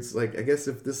birds. Like, I guess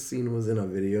if this scene was in a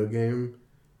video game,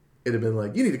 it'd have been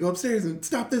like, you need to go upstairs and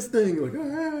stop this thing. You're like,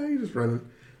 you're just running.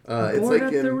 It's like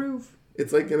up the roof.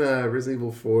 It's like in Resident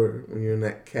Evil 4 when you're in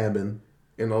that cabin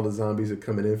and all the zombies are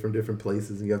coming in from different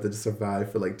places and you have to just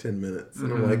survive for like 10 minutes.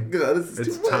 And I'm like, God, this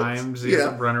is too much. Times you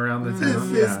have to run around the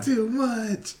town. This is too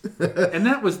much. And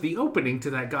that was the opening to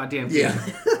that goddamn game.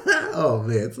 Yeah. Oh,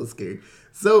 man, it's so scary.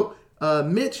 So,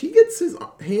 Mitch, he gets his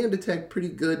hand attacked pretty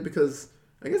good because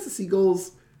I guess the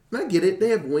seagulls, and I get it, they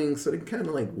have wings, so they can kind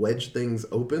of like wedge things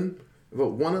open. But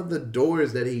one of the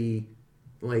doors that he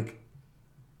like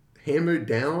hammered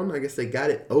down, I guess they got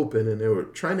it open and they were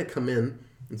trying to come in.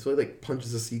 And so he like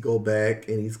punches a seagull back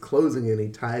and he's closing it and he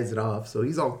ties it off. So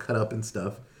he's all cut up and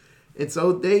stuff. And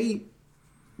so they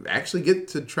actually get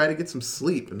to try to get some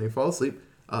sleep and they fall asleep.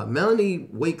 Melanie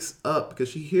wakes up because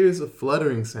she hears a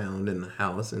fluttering sound in the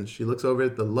house, and she looks over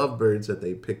at the lovebirds that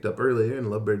they picked up earlier, and the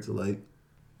lovebirds are like,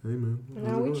 hey man,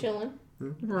 Now we chilling.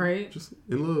 Right. just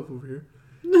in love over here.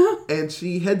 And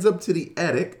she heads up to the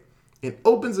attic and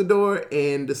opens the door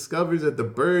and discovers that the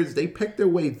birds, they peck their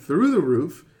way through the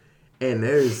roof, and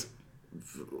there's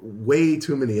way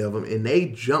too many of them, and they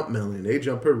jump Melanie. They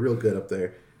jump her real good up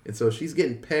there. And so she's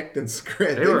getting pecked and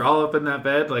scratched. They were all up in that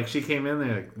bed. Like, she came in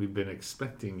there, like, we've been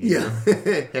expecting you. Yeah.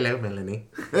 Hello, Melanie.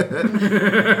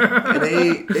 And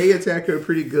they attack her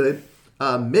pretty good.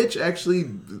 Mitch actually,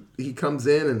 he comes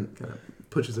in and kind of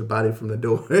pushes her body from the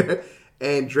door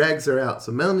and drags her out.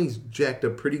 So Melanie's jacked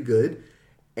up pretty good.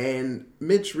 And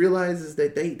Mitch realizes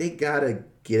that they gotta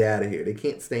get out of here. They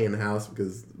can't stay in the house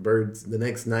because birds, the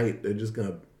next night, they're just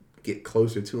gonna get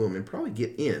closer to them and probably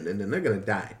get in, and then they're gonna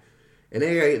die. And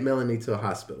they gotta get Melanie to a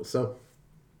hospital. So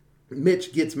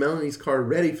Mitch gets Melanie's car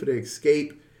ready for the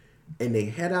escape, and they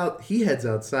head out. He heads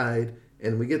outside,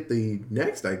 and we get the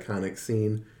next iconic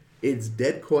scene. It's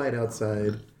dead quiet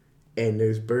outside, and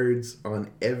there's birds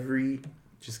on every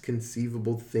just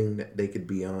conceivable thing that they could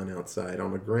be on outside,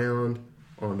 on the ground,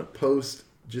 on a post,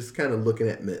 just kind of looking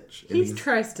at Mitch. And He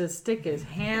tries to stick his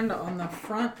hand on the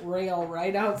front rail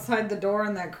right outside the door,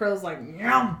 and that crow's like,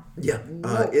 yum. Yeah,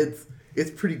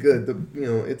 it's pretty good.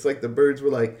 It's like the birds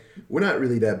were like, we're not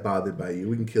really that bothered by you.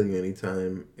 We can kill you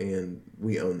anytime, and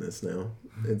we own this now.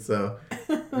 And so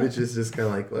Mitch is just kind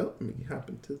of like, well, let me hop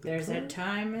into the There's car. a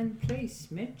time and place,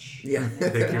 Mitch. Yeah.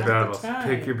 Pick your Not battles. the time.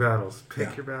 Pick your battles. Pick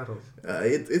Yeah. your battles.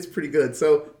 It's pretty good.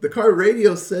 So the car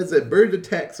radio says that bird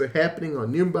attacks are happening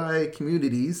on nearby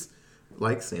communities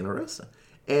like Santa Rosa.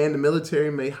 And the military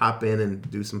may hop in and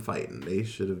do some fighting. They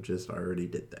should have just already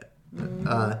did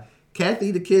that.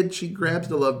 Kathy, the kid, she grabs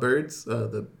the lovebirds,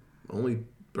 the only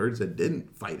birds that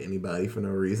didn't fight anybody for no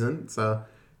reason. So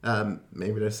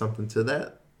maybe there's something to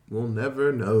that. We'll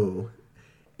never know.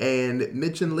 And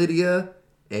Mitch and Lydia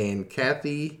and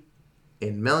Kathy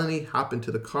and Melanie hop into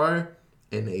the car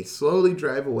and they slowly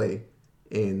drive away.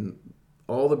 And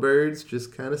all the birds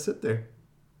just kind of sit there.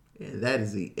 And that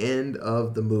is the end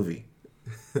of the movie.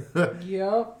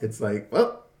 Yep. It's like,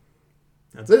 well,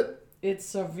 that's it. It's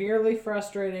severely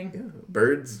frustrating. Yeah,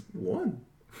 birds won.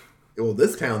 Well,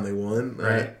 this town they won.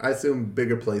 Right. I assume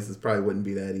bigger places probably wouldn't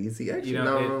be that easy. Actually,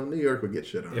 no, New York would get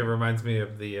shit on. It reminds me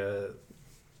of the,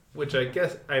 which I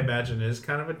imagine is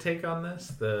kind of a take on this.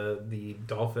 The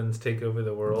dolphins take over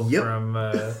the world Yep. from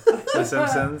The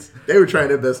Simpsons. They were trying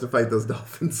their best to fight those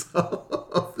dolphins.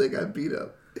 So they got beat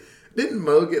up. Didn't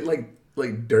Mo get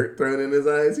like dirt thrown in his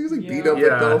eyes? He was like beat up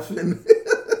Yeah. a dolphin.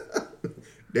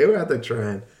 They were out there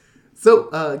trying.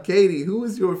 So, Katie, who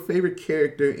was your favorite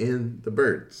character in The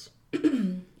Birds?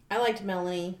 I liked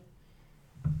Melanie.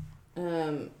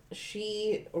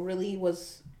 She really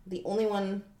was the only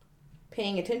one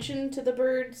paying attention to the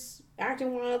birds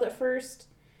acting wild at first,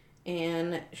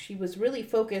 and she was really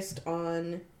focused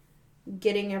on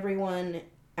getting everyone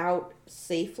out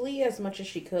safely as much as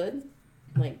she could.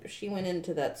 Like, she went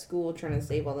into that school trying to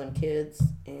save all them kids,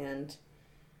 and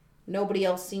nobody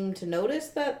else seemed to notice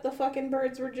that the fucking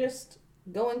birds were just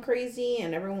going crazy,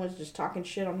 and everyone was just talking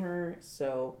shit on her.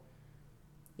 So,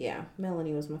 yeah,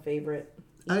 Melanie was my favorite.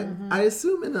 I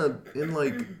assume in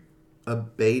like a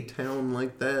bay town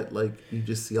like that, like you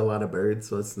just see a lot of birds,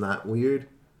 so it's not weird.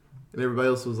 And everybody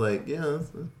else was like, yeah, that's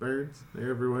birds.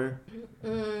 They're everywhere.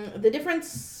 The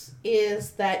difference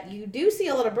is that you do see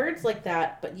a lot of birds like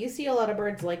that, but you see a lot of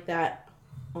birds like that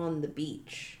on the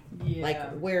beach. Yeah.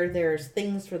 Like, where there's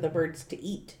things for the birds to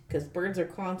eat. Because birds are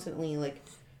constantly, like,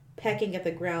 pecking at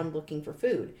the ground looking for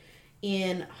food.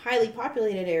 In highly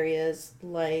populated areas,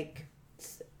 like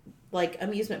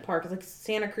amusement parks, like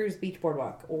Santa Cruz Beach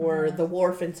Boardwalk, or the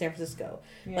Wharf in San Francisco.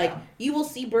 Yeah. Like, you will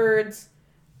see birds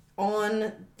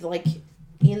on, like,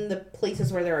 in the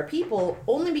places where there are people,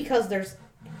 only because there's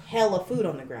hella food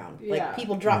on the ground. Yeah. Like,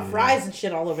 people drop fries and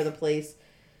shit all over the place,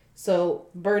 so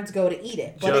birds go to eat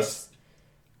it. But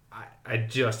I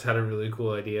just had a really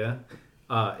cool idea.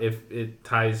 If it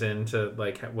ties into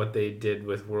like what they did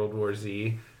with World War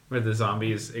Z, where the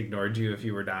zombies ignored you if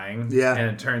you were dying. Yeah. And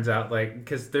it turns out, like,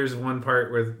 because there's one part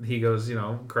where he goes,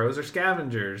 crows are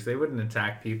scavengers. They wouldn't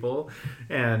attack people.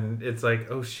 And it's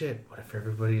like, oh shit, what if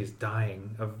everybody is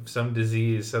dying of some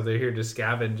disease? So they're here to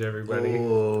scavenge everybody.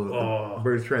 Oh,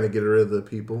 birds trying to get rid of the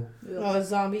people. a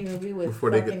zombie movie with Before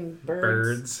they fucking get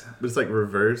Birds. But it's like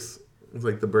reverse. It's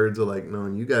like the birds are like, no,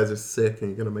 you guys are sick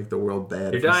and you're gonna make the world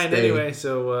bad. You're if you dying stay. anyway,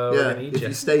 so we're Yeah, going to eat if you.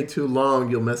 you stay too long,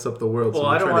 you'll mess up the world. Well, so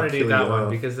I we're don't trying want to do kill that you one off.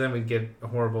 because then we get a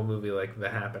horrible movie like The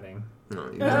Happening.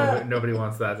 No, you Nobody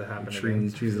wants that to happen to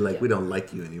me. trees are like, we don't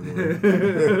like you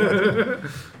anymore.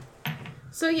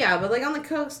 So yeah, but like on the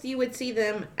coast, you would see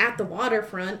them at the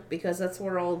waterfront because that's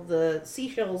where all the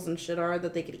seashells and shit are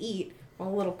that they could eat.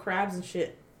 All the little crabs and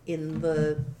shit in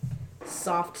the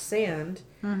soft sand.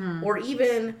 Or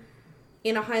even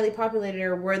in a highly populated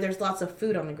area where there's lots of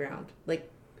food on the ground. Like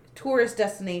tourist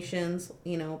destinations,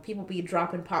 people be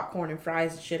dropping popcorn and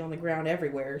fries and shit on the ground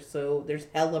everywhere. So there's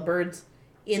hella birds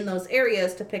in those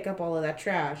areas to pick up all of that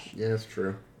trash. Yeah, that's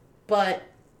true. But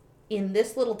in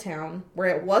this little town where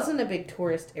it wasn't a big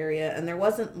tourist area and there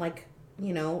wasn't like,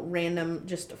 random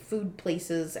just food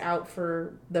places out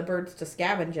for the birds to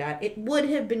scavenge at, it would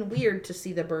have been weird to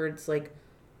see the birds like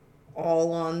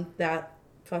all on that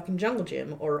fucking jungle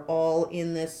gym or all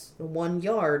in this one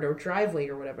yard or driveway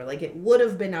or whatever. Like, it would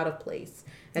have been out of place.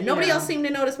 And nobody Yeah. else seemed to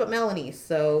notice but Melanie,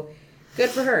 so good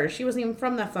for her. She wasn't even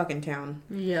from that fucking town.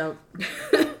 Yep.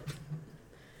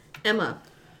 Emma.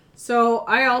 So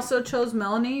I also chose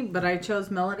Melanie, but I chose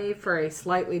Melanie for a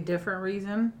slightly different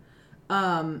reason.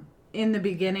 In the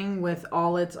beginning, with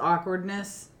all its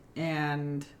awkwardness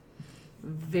and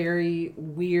very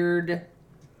weird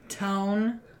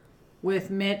tone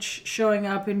with Mitch showing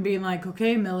up and being like,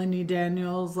 okay, Melanie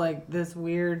Daniels, like this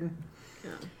weird. Yeah.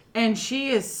 And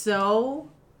she is so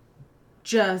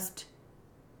just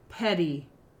petty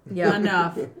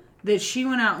enough that she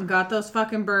went out and got those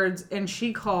fucking birds and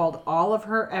she called all of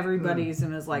her everybody's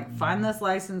and was like, find this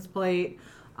license plate.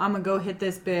 I'm gonna go hit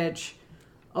this bitch.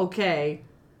 Okay.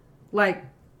 Like,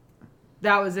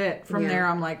 that was it. From there,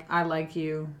 I'm like, I like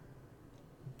you.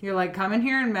 You're like, come in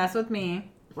here and mess with me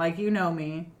like you know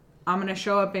me. I'm gonna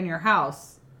show up in your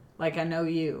house like I know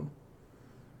you.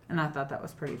 And I thought that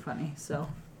was pretty funny. So,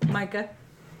 Micah?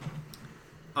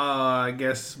 I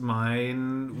guess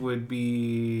mine would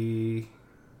be...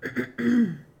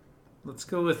 Let's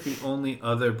go with the only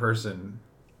other person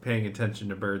paying attention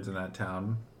to birds in that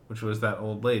town, which was that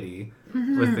old lady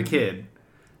with the kid.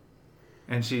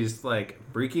 And she's like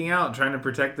freaking out, trying to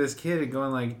protect this kid and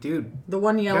going like, dude. The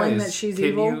one yelling guys, that she's can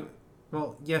evil? you...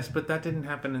 Well, yes, but that didn't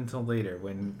happen until later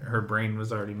when her brain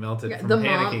was already melted from The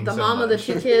panicking mom, so of the much.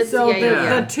 two kids. So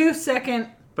yeah. the 2 second...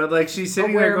 But like she's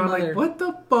sitting there Aware going mother. like, what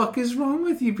the fuck is wrong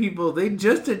with you people? They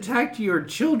just attacked your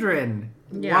children.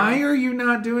 Yeah. Why are you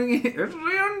not doing it? It's the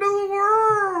end of the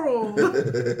world.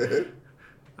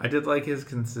 I did like his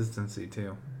consistency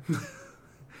too.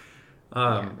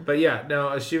 But yeah,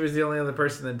 no, she was the only other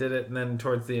person that did it. And then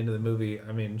towards the end of the movie,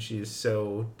 I mean, she's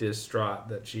so distraught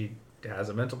that she has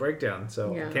a mental breakdown.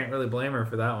 So I can't really blame her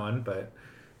for that one. But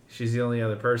she's the only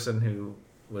other person who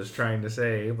was trying to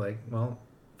say like, well,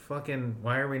 fucking,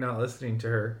 why are we not listening to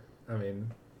her? I mean,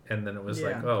 and then it was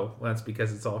like, oh, well, that's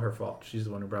because it's all her fault. She's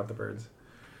the one who brought the birds.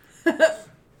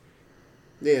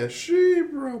 Yeah, she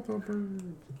brought the birds.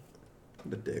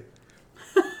 The dick.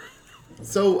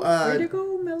 So, Way to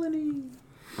go, Melanie.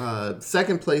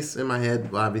 second place in my head,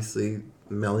 obviously,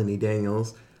 Melanie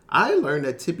Daniels. I learned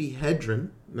that Tippi Hedren,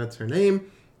 that's her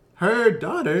name, her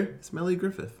daughter is Melanie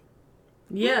Griffith.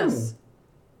 Yes.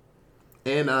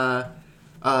 And,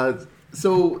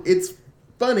 so it's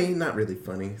funny, not really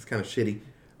funny, it's kind of shitty.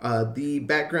 The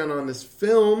background on this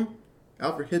film,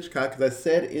 Alfred Hitchcock, because I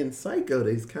said in Psycho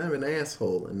that he's kind of an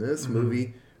asshole. In this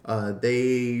movie,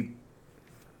 they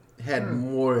had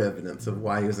more evidence of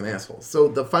why he was an asshole. So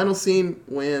the final scene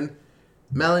when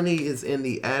Melanie is in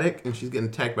the attic and she's getting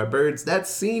attacked by birds, that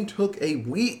scene took a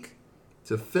week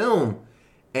to film.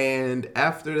 And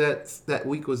after that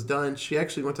week was done, she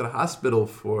actually went to the hospital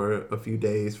for a few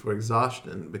days for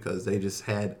exhaustion because they just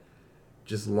had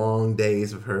just long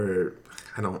days of her.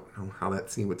 I don't know how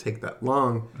that scene would take that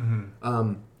long.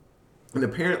 And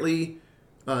apparently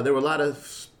there were a lot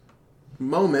of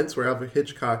moments where Alfred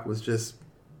Hitchcock was just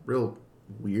real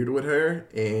weird with her.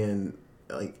 And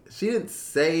like she didn't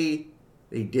say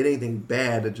they did anything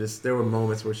bad. It just there were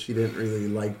moments where she didn't really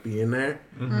like being there.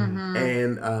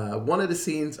 And one of the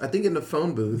scenes, I think in the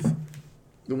phone booth,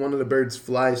 one of the birds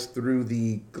flies through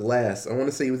the glass. I want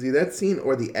to say it was either that scene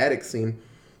or the attic scene.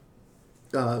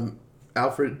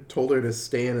 Alfred told her to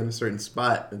stand in a certain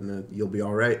spot and you'll be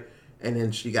all right. And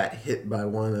then she got hit by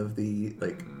one of the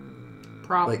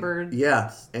Prop birds.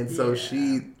 Yeah. And so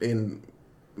she, in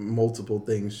multiple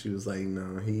things, she was like,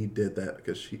 no, he did that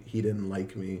because he didn't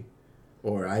like me.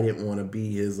 Or I didn't want to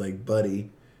be his buddy.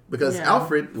 Because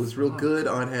Alfred was real good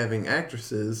on having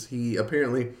actresses. He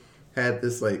apparently had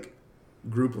this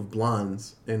group of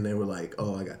blondes, and they were like,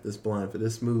 "Oh, I got this blonde for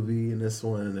this movie and this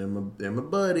one, and they're my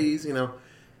buddies,"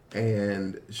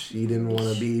 And she didn't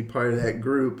want to be part of that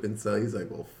group, and so he's like,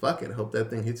 "Well, fuck it. Hope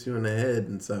that thing hits you in the head."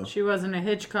 And so She wasn't a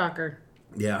Hitchcocker.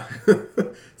 yeah,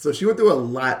 so she went through a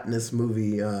lot in this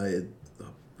movie. A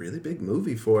really big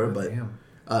movie for her, but. Damn.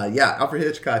 Alfred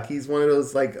Hitchcock. He's one of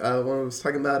those when I was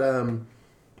talking about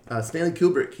Stanley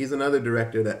Kubrick. He's another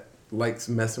director that likes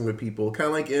messing with people, kind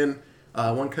of like in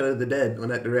One Cut of the Dead, when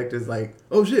that director's like,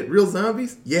 "Oh shit, real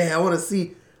zombies? Yeah, I want to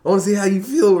see how you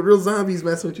feel with real zombies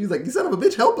messing with you." He's like, "You son of a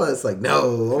bitch, help us!" Like,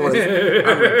 no, I'm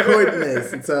recording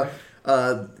this, and so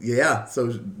so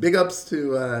big ups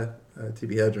to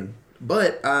Tippi Hedren.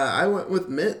 But I went with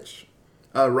Mitch.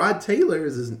 Rod Taylor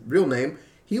is his real name.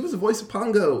 He was the voice of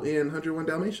Pongo in 101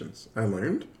 Dalmatians, I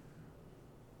learned.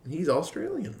 He's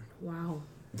Australian. Wow.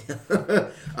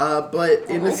 But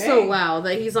in this... Also, wow,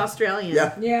 that he's Australian.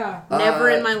 Yeah. Yeah. Never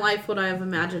in my life would I have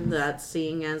imagined that,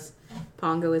 seeing as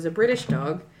Pongo is a British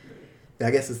dog.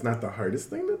 I guess it's not the hardest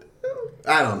thing to do.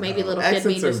 I don't know. Maybe little kid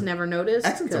me just never noticed.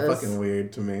 Accents are fucking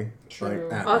weird to me. True.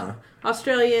 I don't know.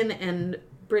 Australian and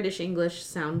British English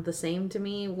sound the same to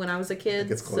me when I was a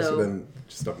kid. It's closer than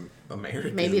just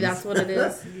American. Maybe that's what it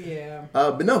is. Yeah.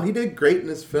 But no, he did great in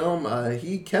this film.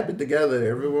 He kept it together.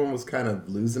 Everyone was kind of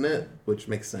losing it, which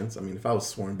makes sense. I mean, if I was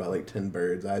swarmed by 10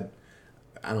 birds,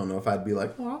 I don't know if I'd be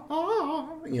like,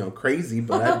 crazy,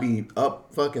 but I'd be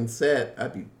up fucking set.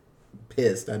 I'd be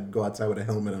pissed. I'd go outside with a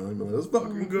helmet on and be like, let's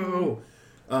fucking go.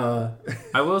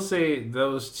 I will say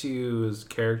those two's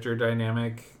character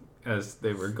dynamic as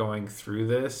they were going through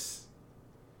this,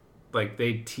 like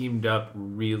they teamed up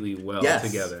really well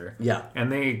together. Yeah.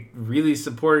 And they really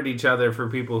supported each other for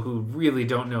people who really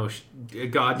don't know a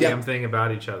goddamn thing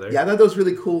about each other. Yeah, I thought that was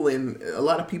really cool. And a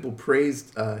lot of people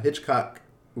praised Hitchcock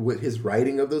with his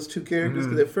writing of those two characters.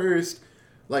 Because at first,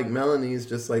 like, Melanie's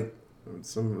just like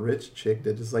some rich chick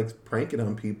that just likes pranking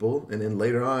on people. And then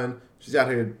later on, she's out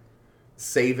here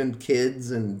saving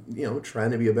kids and,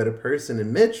 trying to be a better person.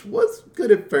 And Mitch was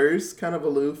good at first, kind of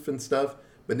aloof and stuff.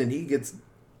 But then he gets...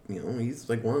 he's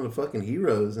like one of the fucking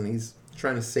heroes, and he's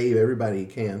trying to save everybody he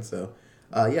can. So,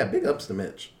 big ups to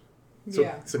Mitch. So,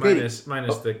 Yeah. So minus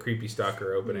the creepy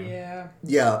stalker opening. Yeah.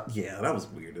 Yeah, that was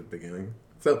weird at the beginning.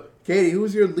 So, Katie, who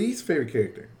was your least favorite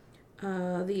character?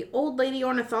 The old lady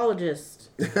ornithologist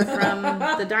from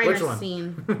the Which diner one?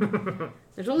 scene.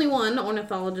 There's only one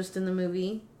ornithologist in the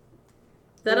movie.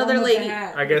 That The other one with the lady.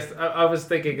 hat. I guess I was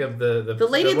thinking of the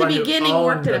lady at the one who beginning owned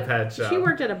worked the at a pet shop. She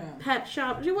worked at a pet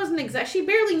shop. She wasn't she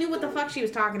barely knew what the fuck she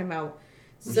was talking about.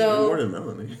 More So than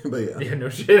Melanie, but yeah. Yeah, no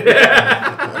shit.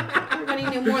 everybody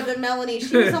knew more than Melanie.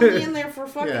 She was only in there for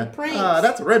fucking pranks.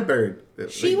 That's Redbird.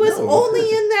 She was only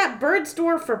in that bird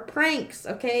store for pranks,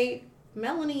 okay?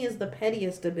 Melanie is the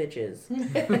pettiest of bitches.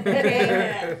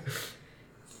 Okay?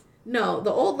 No,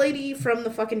 the old lady from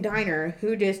the fucking diner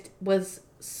who just was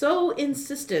so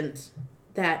insistent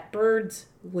that birds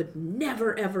would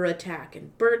never ever attack,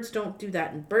 and birds don't do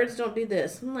that, and birds don't do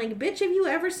this. I'm like, bitch, have you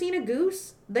ever seen a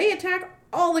goose? They attack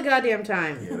all the goddamn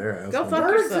time. Yeah, they're Go assholes. fuck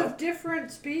Birds yourself. of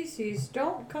different species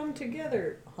don't come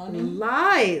together, honey.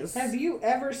 Lies. Have you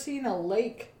ever seen a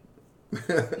lake?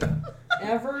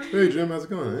 Ever? Hey, Jim, how's it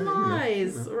going?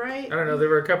 Lies, right? I don't know. There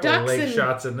were a couple of Ducks lake and-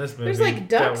 shots in this movie. There's like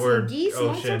ducks that were and geese and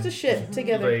all ocean. sorts of shit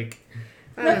together. Like,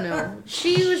 I don't know.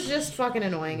 She was just fucking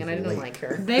annoying, and I didn't Lake. like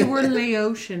her. They were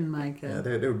Laotian, Micah.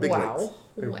 Yeah, they were big Wow. legs.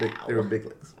 They were big. Wow. They were big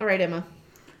legs. All right, Emma.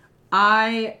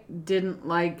 I didn't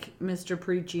like Mr.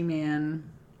 Preachy Man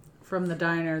from the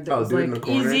diner that was dude in the like,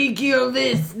 corner? Ezekiel,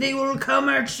 they will come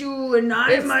at you, and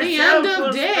I It's the myself end of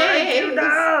will strike you days.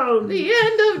 down. The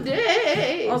end of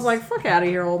days. I was like, fuck out of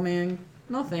here, old man.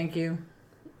 No, thank you.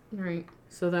 right.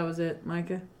 So that was it,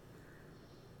 Micah.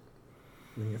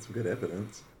 I got some good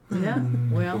evidence. Yeah,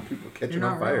 well, People catching You're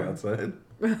on not fire wrong. outside.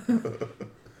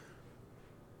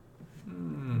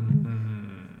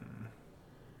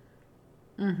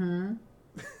 mm-hmm.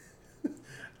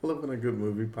 I love when a good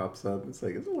movie pops up. It's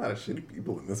like, there's a lot of shitty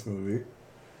people in this movie.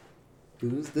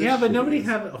 Who's the yeah, but nobody shittiest?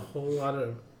 had a whole lot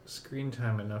of screen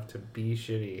time enough to be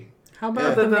shitty. How about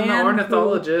Other the than the man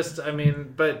ornithologist, I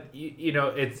mean, but you know,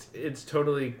 it's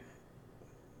totally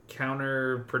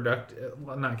counterproductive.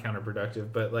 Well, not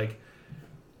counterproductive, but like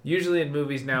usually in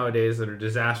movies nowadays that are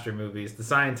disaster movies, the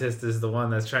scientist is the one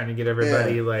that's trying to get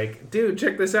everybody like, dude,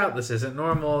 check this out. This isn't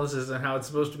normal. This isn't how it's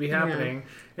supposed to be happening.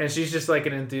 And she's just like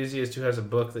an enthusiast who has a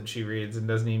book that she reads and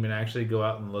doesn't even actually go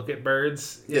out and look at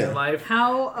birds in life.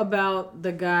 How about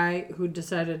the guy who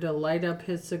decided to light up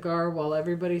his cigar while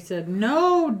everybody said,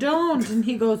 no, don't? And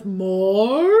he goes,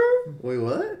 more? Wait,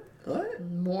 what? What?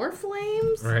 More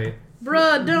flames? Right.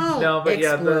 Bruh, don't No, but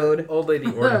yeah, explode. the old lady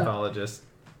ornithologist,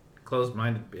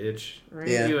 closed-minded bitch. Right.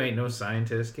 Yeah. You ain't no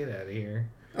scientist. Get out of here.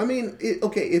 I mean,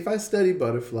 okay, if I studied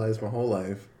butterflies my whole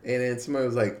life, and then somebody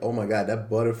was like, oh my god, that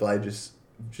butterfly just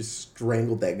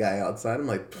strangled that guy outside, I'm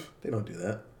like, they don't do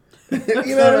that.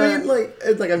 You know what I mean? Like,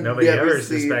 it's like I've Nobody never ever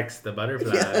seen... suspects the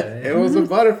butterfly. Yeah, it was a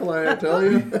butterfly, I tell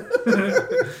you.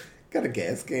 Got a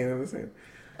gas can in his hand.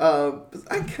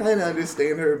 I kind of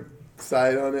understand her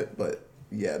side on it, but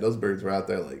yeah, those birds were out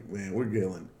there like, man, we're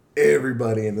killing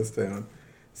everybody in this town.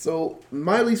 So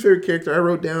my least favorite character I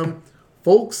wrote down,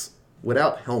 folks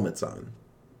without helmets on.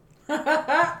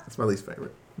 That's my least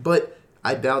favorite. But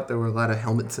I doubt there were a lot of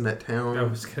helmets in that town. I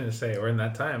was gonna say we're in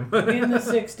that time. In the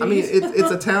 60s. I mean,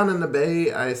 it's a town in the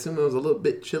bay. I assume it was a little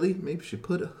bit chilly. Maybe she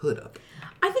put a hood up.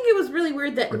 I think it was really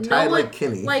weird that Or no tied one, like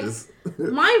Kenny. like, Just-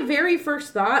 my very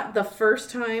first thought, the first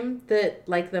time that,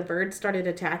 like, the birds started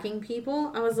attacking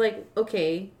people, I was like,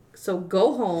 okay, so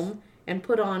go home and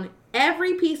put on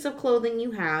every piece of clothing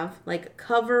you have, like,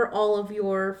 cover all of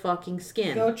your fucking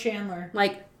skin. Go Chandler.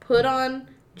 Like, put on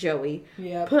Joey.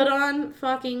 Yep. Put on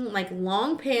fucking, like,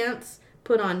 long pants.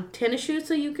 Put on tennis shoes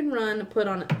so you can run. Put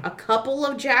on a couple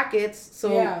of jackets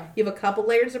so you have a couple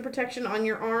layers of protection on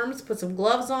your arms. Put some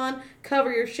gloves on.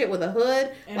 Cover your shit with a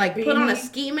hood. And like, a put on a beanie.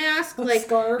 ski mask. Like,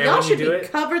 Scarf. And y'all when you should do be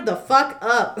it- covered the fuck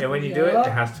up. And when you do it, it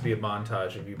has to be a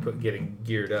montage of you getting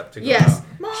geared up to go Yes. out.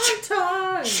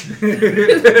 Montage.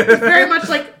 It's very much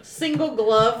like single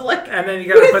glove. Like, And then you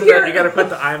gotta With put your-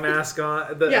 the eye mask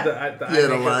on. The Yeah, the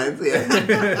eye lines. Yeah.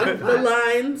 the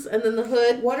lines and then the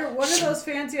hood. What are those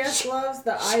fancy ass gloves?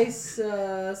 The ice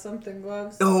something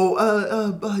gloves.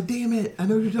 Damn it! I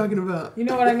know what you're talking about. You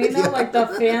know what I mean though? Yeah. Like the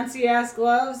fancy ass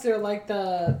gloves. They're like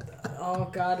oh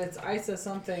god, it's ISA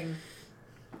something.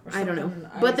 Or I don't know. something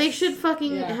But they ice. should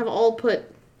fucking Yeah. have all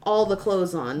put all the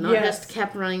clothes on, not Yes. just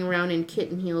kept running around in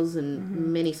kitten heels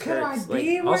and mini Could I skirts.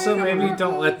 be Like, Also, wearing a maybe more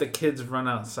don't clothes? let the kids run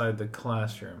outside the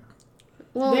classroom.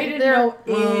 well, They didn't their, know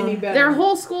any better. their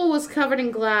whole school was covered in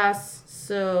glass,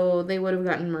 so they would have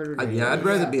gotten murdered. Yeah, I'd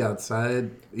rather Yeah. be outside,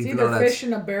 It's even though either that's fish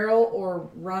in a barrel or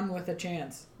run with a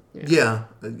chance. yeah.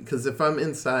 Because if I'm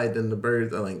inside, then the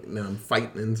birds are like, no, I'm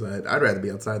fighting inside. I'd rather be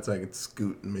outside so I could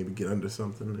scoot and maybe get under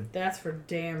something, or That's for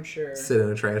damn sure. sit in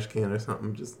a trash can or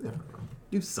something. Just I don't know,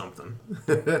 do something.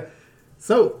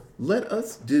 So let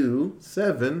us do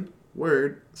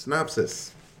 7-word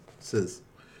synopsis.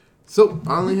 So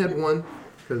I only had one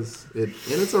because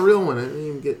it's a real one. I didn't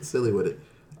even get silly with it.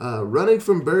 Running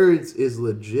from birds is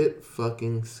legit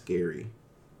fucking scary.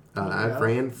 I've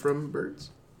ran from birds,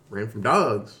 ran from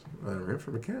dogs, ran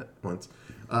from a cat once.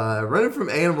 Running from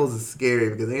animals is scary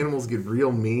because animals get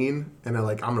real mean and they're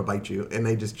like, I'm gonna bite you, and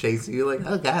they just chase you. You're like,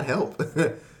 oh God, help.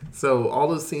 So all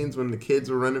those scenes when the kids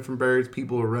were running from birds,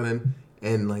 people were running,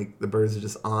 and like the birds are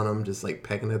just on them, just like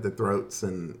pecking at their throats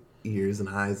and ears and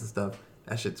eyes and stuff.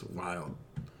 That shit's wild.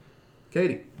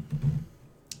 Katie.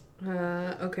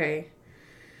 Okay.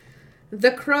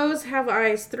 The Crows Have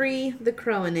Eyes 3, The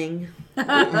Crowaning.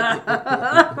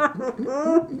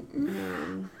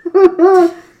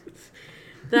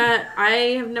 That I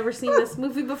have never seen this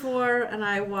movie before, and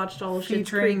I watched all of Schitt's Creek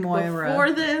Featuring Moira.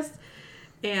 before this.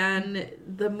 And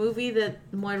the movie that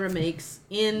Moira makes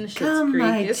in Schitt's Come,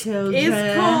 my Creek is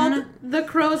children. called The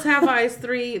Crows Have Eyes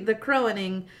 3, The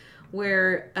Crowaning,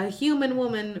 where a human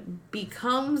woman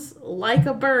becomes like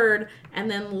a bird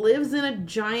and then lives in a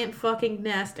giant fucking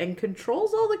nest and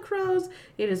controls all the crows.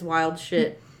 It is wild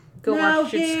shit. Go Now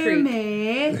watch Schitt's hear Creek.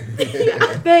 me,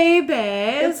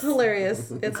 babies. It's hilarious.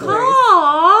 It's hilarious.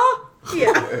 Aww.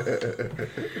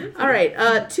 Yeah. All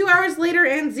right. 2 hours later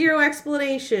and zero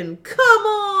explanation. Come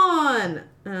on.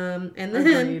 And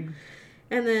Agreed.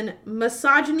 then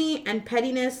misogyny and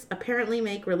pettiness apparently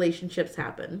make relationships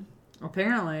happen.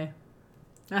 Apparently.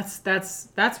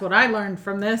 That's what I learned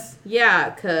from this. Yeah,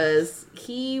 because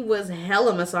he was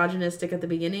hella misogynistic at the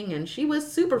beginning and she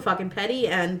was super fucking petty,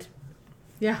 and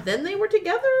Yeah. then they were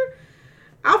together.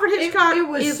 Alfred Hitchcock It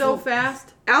was is so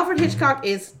fast. Alfred Hitchcock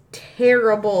is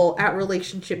terrible at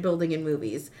relationship building in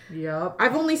movies. Yep.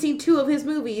 I've only seen 2 of his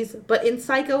movies, but in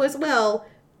Psycho as well,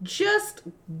 just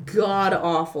god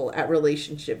awful at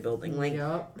relationship building. Like,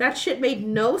 Yup. that shit made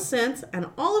no sense, and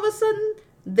all of a sudden,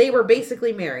 they were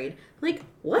basically married. Like,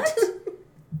 what?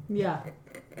 Yeah.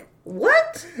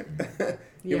 What?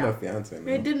 You're Yeah. my fiance, It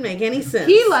man. didn't make any sense.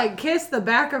 He like kissed the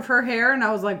back of her hair, and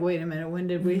I was like, "Wait a minute, when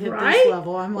did we hit Right? this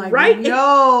level?" I'm like, Right?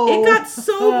 "No." It got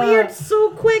so weird so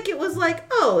quick. It was like,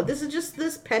 oh, this is just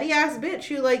this petty ass bitch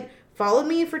who like followed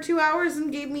me for 2 hours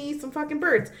and gave me some fucking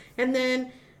birds, and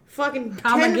then fucking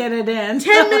I'ma get it in.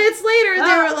 10 minutes later,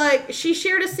 they were like, she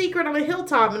shared a secret on a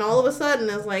hilltop, and all of a sudden,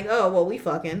 it's like, oh, well, we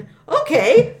fucking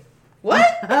okay. What?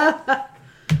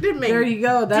 Didn't make. There you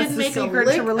go. That's didn't the make a secret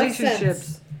lick to of relationships.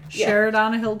 sense. Yeah. Share it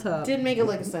on a hilltop. Didn't make a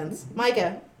lick of sense.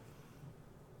 Micah.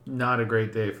 Not a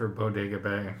great day for Bodega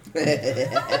Bay.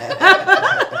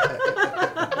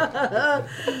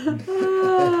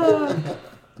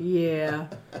 Yeah.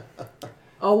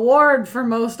 Award for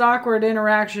most awkward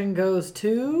interaction goes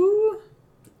to.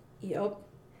 Yep.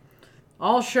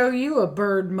 I'll show you a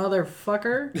bird,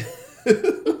 motherfucker.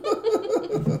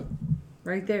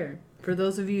 Right there. For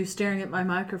those of you staring at my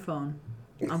microphone,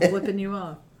 I'm flipping you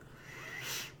off.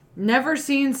 Never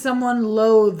seen someone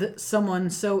loathe someone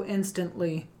so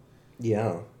instantly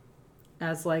Yeah.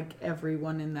 as like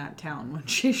everyone in that town when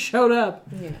she showed up.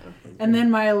 Yeah. And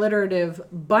then my alliterative,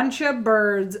 bunch of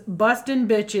birds busting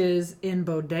bitches in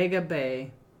Bodega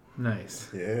Bay. Nice.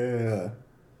 Yeah.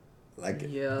 Like it.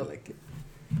 Yep. I like it.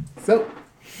 So,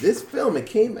 this film, it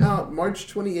came out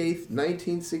March 28th,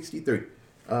 1963.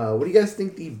 What do you guys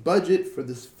think the budget for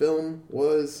this film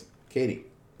was? Katie.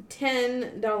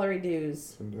 $10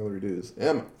 dues. $10 dues.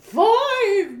 Emma.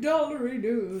 $5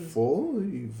 dues.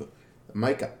 5.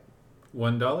 Micah.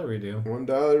 $1 redo. $1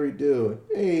 redo.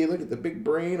 Hey, look at the big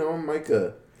brain on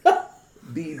Micah.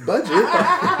 The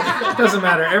budget. Doesn't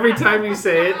matter. Every time you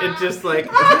say it, it's just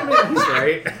like, damn it, he's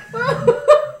right.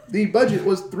 The budget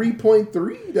was $3.3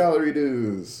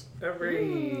 redos.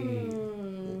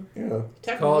 Yeah.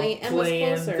 Technically, Emma's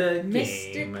playing closer. the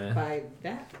Mystic game. by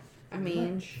that. I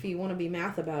mean, if you want to be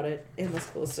math about it, Emma's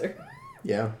closer.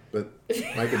 Yeah, but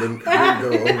Micah didn't go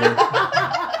over.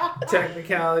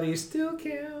 Technicality still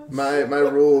counts. My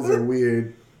rules are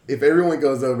weird. If everyone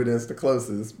goes over, then it's the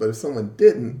closest. But if someone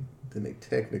didn't, then they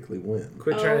technically win.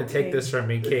 Quit trying to Okay. take this from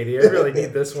me, Katie. I really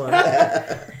need this one.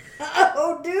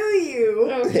 Oh, do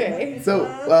you? Okay. So,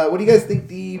 what do you guys think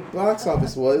the box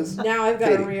office was? Now I've got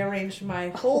to Katie. rearrange my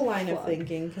whole line of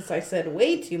thinking because I said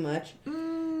way too much.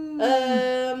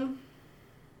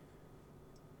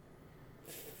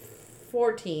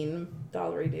 $14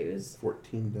 redues.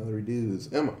 $14 dues.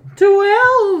 Emma,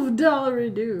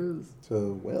 $12 dues.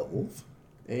 12.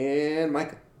 And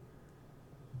Micah.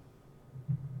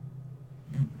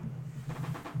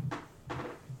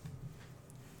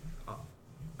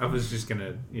 I was just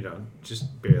gonna,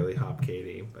 just barely hop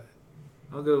Katie, but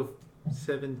I'll go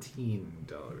 $17 You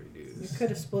reduce. could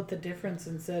have split the difference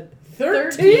and said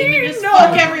 13 and just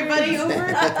fuck everybody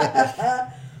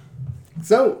over.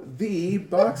 So, the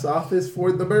box office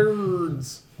for The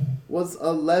Birds was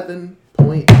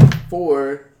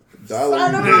 $11.4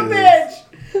 Son of a dues. bitch!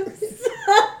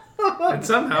 And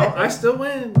somehow I still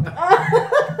win.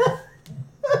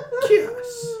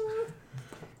 Yes.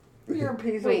 You're a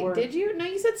piece Wait, of work. did you? No,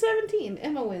 you said 17.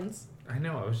 Emma wins. I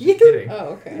know. I was just You- kidding.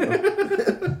 Oh,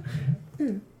 okay.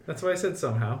 That's why I said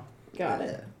somehow. Got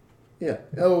it. Yeah.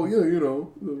 Oh, yeah, the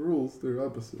rules, they're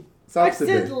opposite. It's I opposite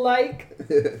said day. like.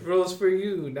 Rules for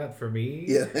you, not for me.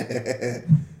 Yeah.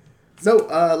 So,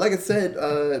 like I said,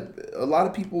 a lot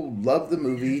of people love the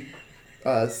movie.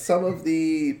 Some of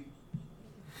the,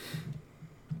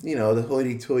 the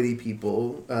hoity-toity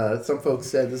people, some folks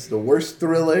said this is the worst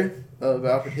thriller of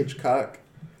Alfred Hitchcock.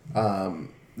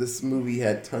 This movie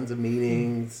had tons of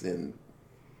meanings and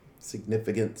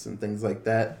significance and things like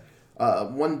that.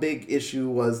 One big issue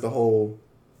was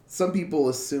some people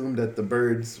assumed that the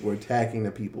birds were attacking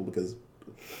the people because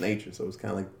of nature, so it was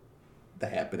kind of like The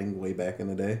Happening way back in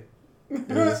the day.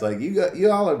 And it's like,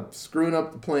 you all are screwing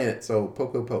up the planet, so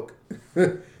poke.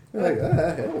 You're like,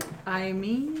 hell. I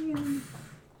mean,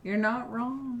 you're not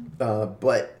wrong.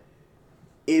 But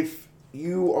if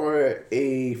you are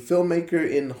a filmmaker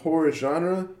in horror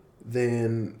genre,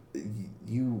 then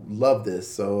you love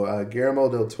this. So Guillermo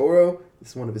del Toro, this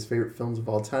is one of his favorite films of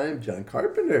all time. John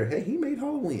Carpenter, hey, he made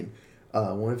Halloween.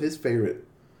 One of his favorite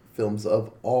films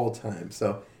of all time.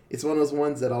 So it's one of those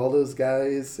ones that all those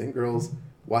guys and girls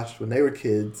watched when they were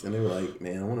kids, and they were like,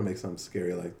 man, I want to make something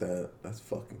scary like that. That's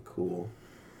fucking cool.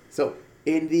 So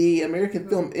in the American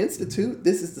Film Institute,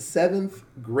 this is the 7th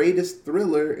greatest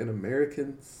thriller in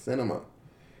American cinema.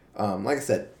 Like I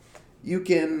said, you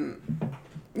can,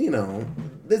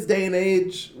 this day and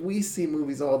age, we see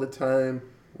movies all the time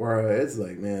where it's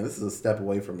like, man, this is a step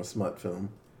away from a smut film.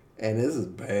 And this is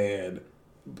bad.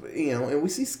 But, and we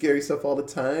see scary stuff all the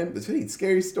time. But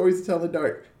scary stories to tell in the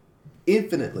dark.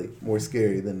 Infinitely more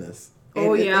scary than this. And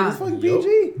and it's fucking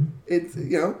PG. It's,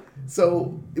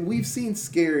 so we've seen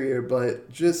scarier,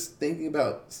 but just thinking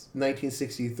about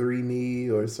 1963 me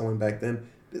or someone back then,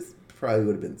 this probably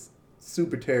would have been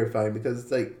super terrifying because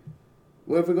it's like,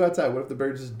 what if we go outside? What if the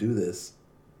birds just do this?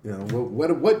 What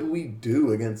do we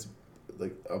do against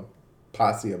like a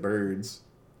posse of birds,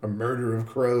 a murder of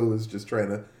crows just trying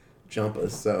to jump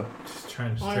us? So Just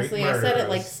trying to Honestly, I said it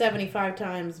like 75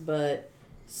 times, but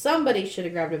somebody should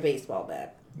have grabbed a baseball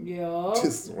bat. Yeah.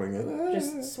 just swing it.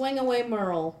 Just swing away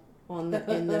Merle in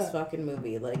this fucking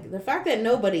movie. Like, the fact that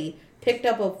nobody picked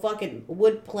up a fucking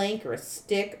wood plank or a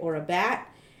stick or a bat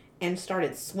and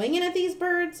started swinging at these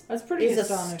birds That's pretty is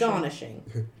astonishing.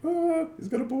 He's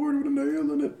got a board with a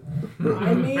nail in it.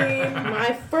 I mean,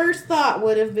 My first thought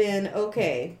would have been,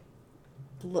 okay,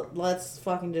 let's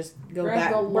fucking just go grab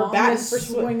back. the We're batting for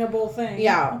longest swingable thing.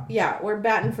 Yeah, we're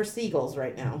batting for seagulls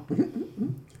right now.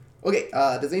 Okay,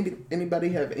 does anybody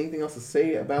have anything else to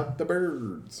say about the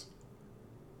birds?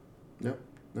 No?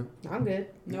 I'm good.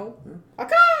 Nope. A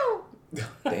call!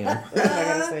 Damn. That's what I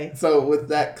gotta say. So with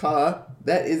that caw,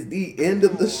 that is the end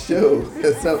of the show.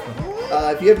 So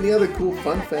if you have any other cool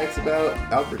fun facts about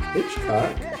Alfred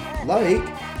Hitchcock, like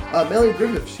Melanie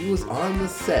Griffith, she was on the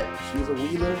set. She was a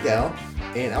wee little gal,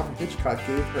 and Alfred Hitchcock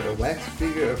gave her a wax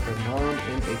figure of her mom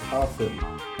in a coffin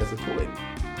as a toy.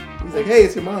 He's like, hey,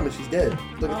 it's your mom and she's dead.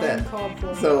 Look at that. Uncalled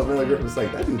for. So Melanie Griffith was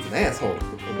like, that dude's an asshole.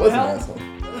 It was an asshole.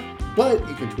 But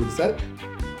you can tweet us at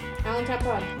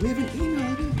AllentownPod. We have an email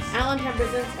address.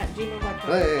 AllentownPresents@gmail.com.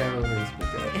 Oh, yeah, I'm going to speak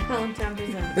that. Allentown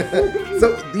Presents. So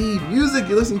the music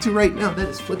you're listening to right now, that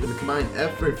is Flipping to Combine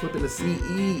F or Flipping to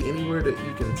CE, anywhere that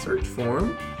you can search for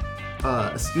them.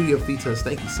 Studio Fitas,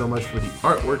 thank you so much for the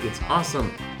artwork. It's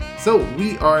awesome. So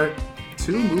we are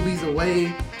 2 movies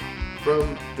away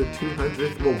from the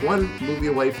 200th, well, 1 movie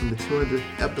away from the 200th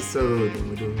episode, and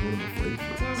we're doing one before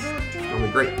it's going to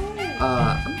be great.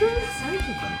 I'm very excited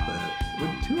about that.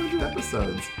 With 200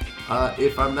 episodes.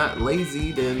 If I'm not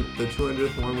lazy, then the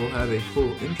 200th one will have a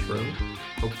full intro.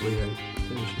 Hopefully I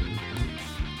finish it in time.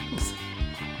 We'll see.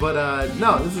 But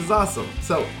no, this is awesome.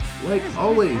 So, like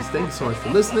always, thank you so much for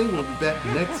listening. We'll be back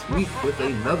next week with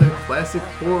another classic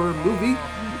horror movie.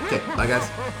 Okay, bye guys.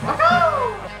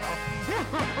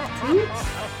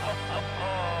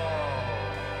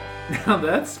 Now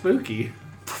that's spooky.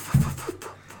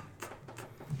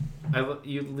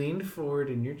 You leaned forward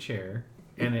in your chair,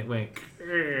 and it went,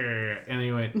 and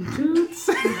you went, toots.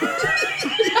 And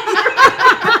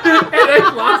I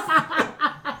lost.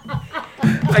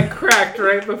 I cracked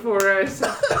right before I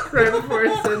said. No,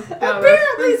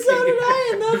 Apparently, so did I,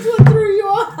 and that's what threw you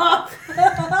off.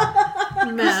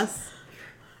 Mess.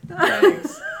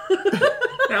 Thanks.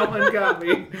 That one got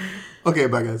me. Okay,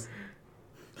 bye guys.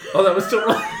 Oh, that was still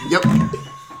wrong. Yep.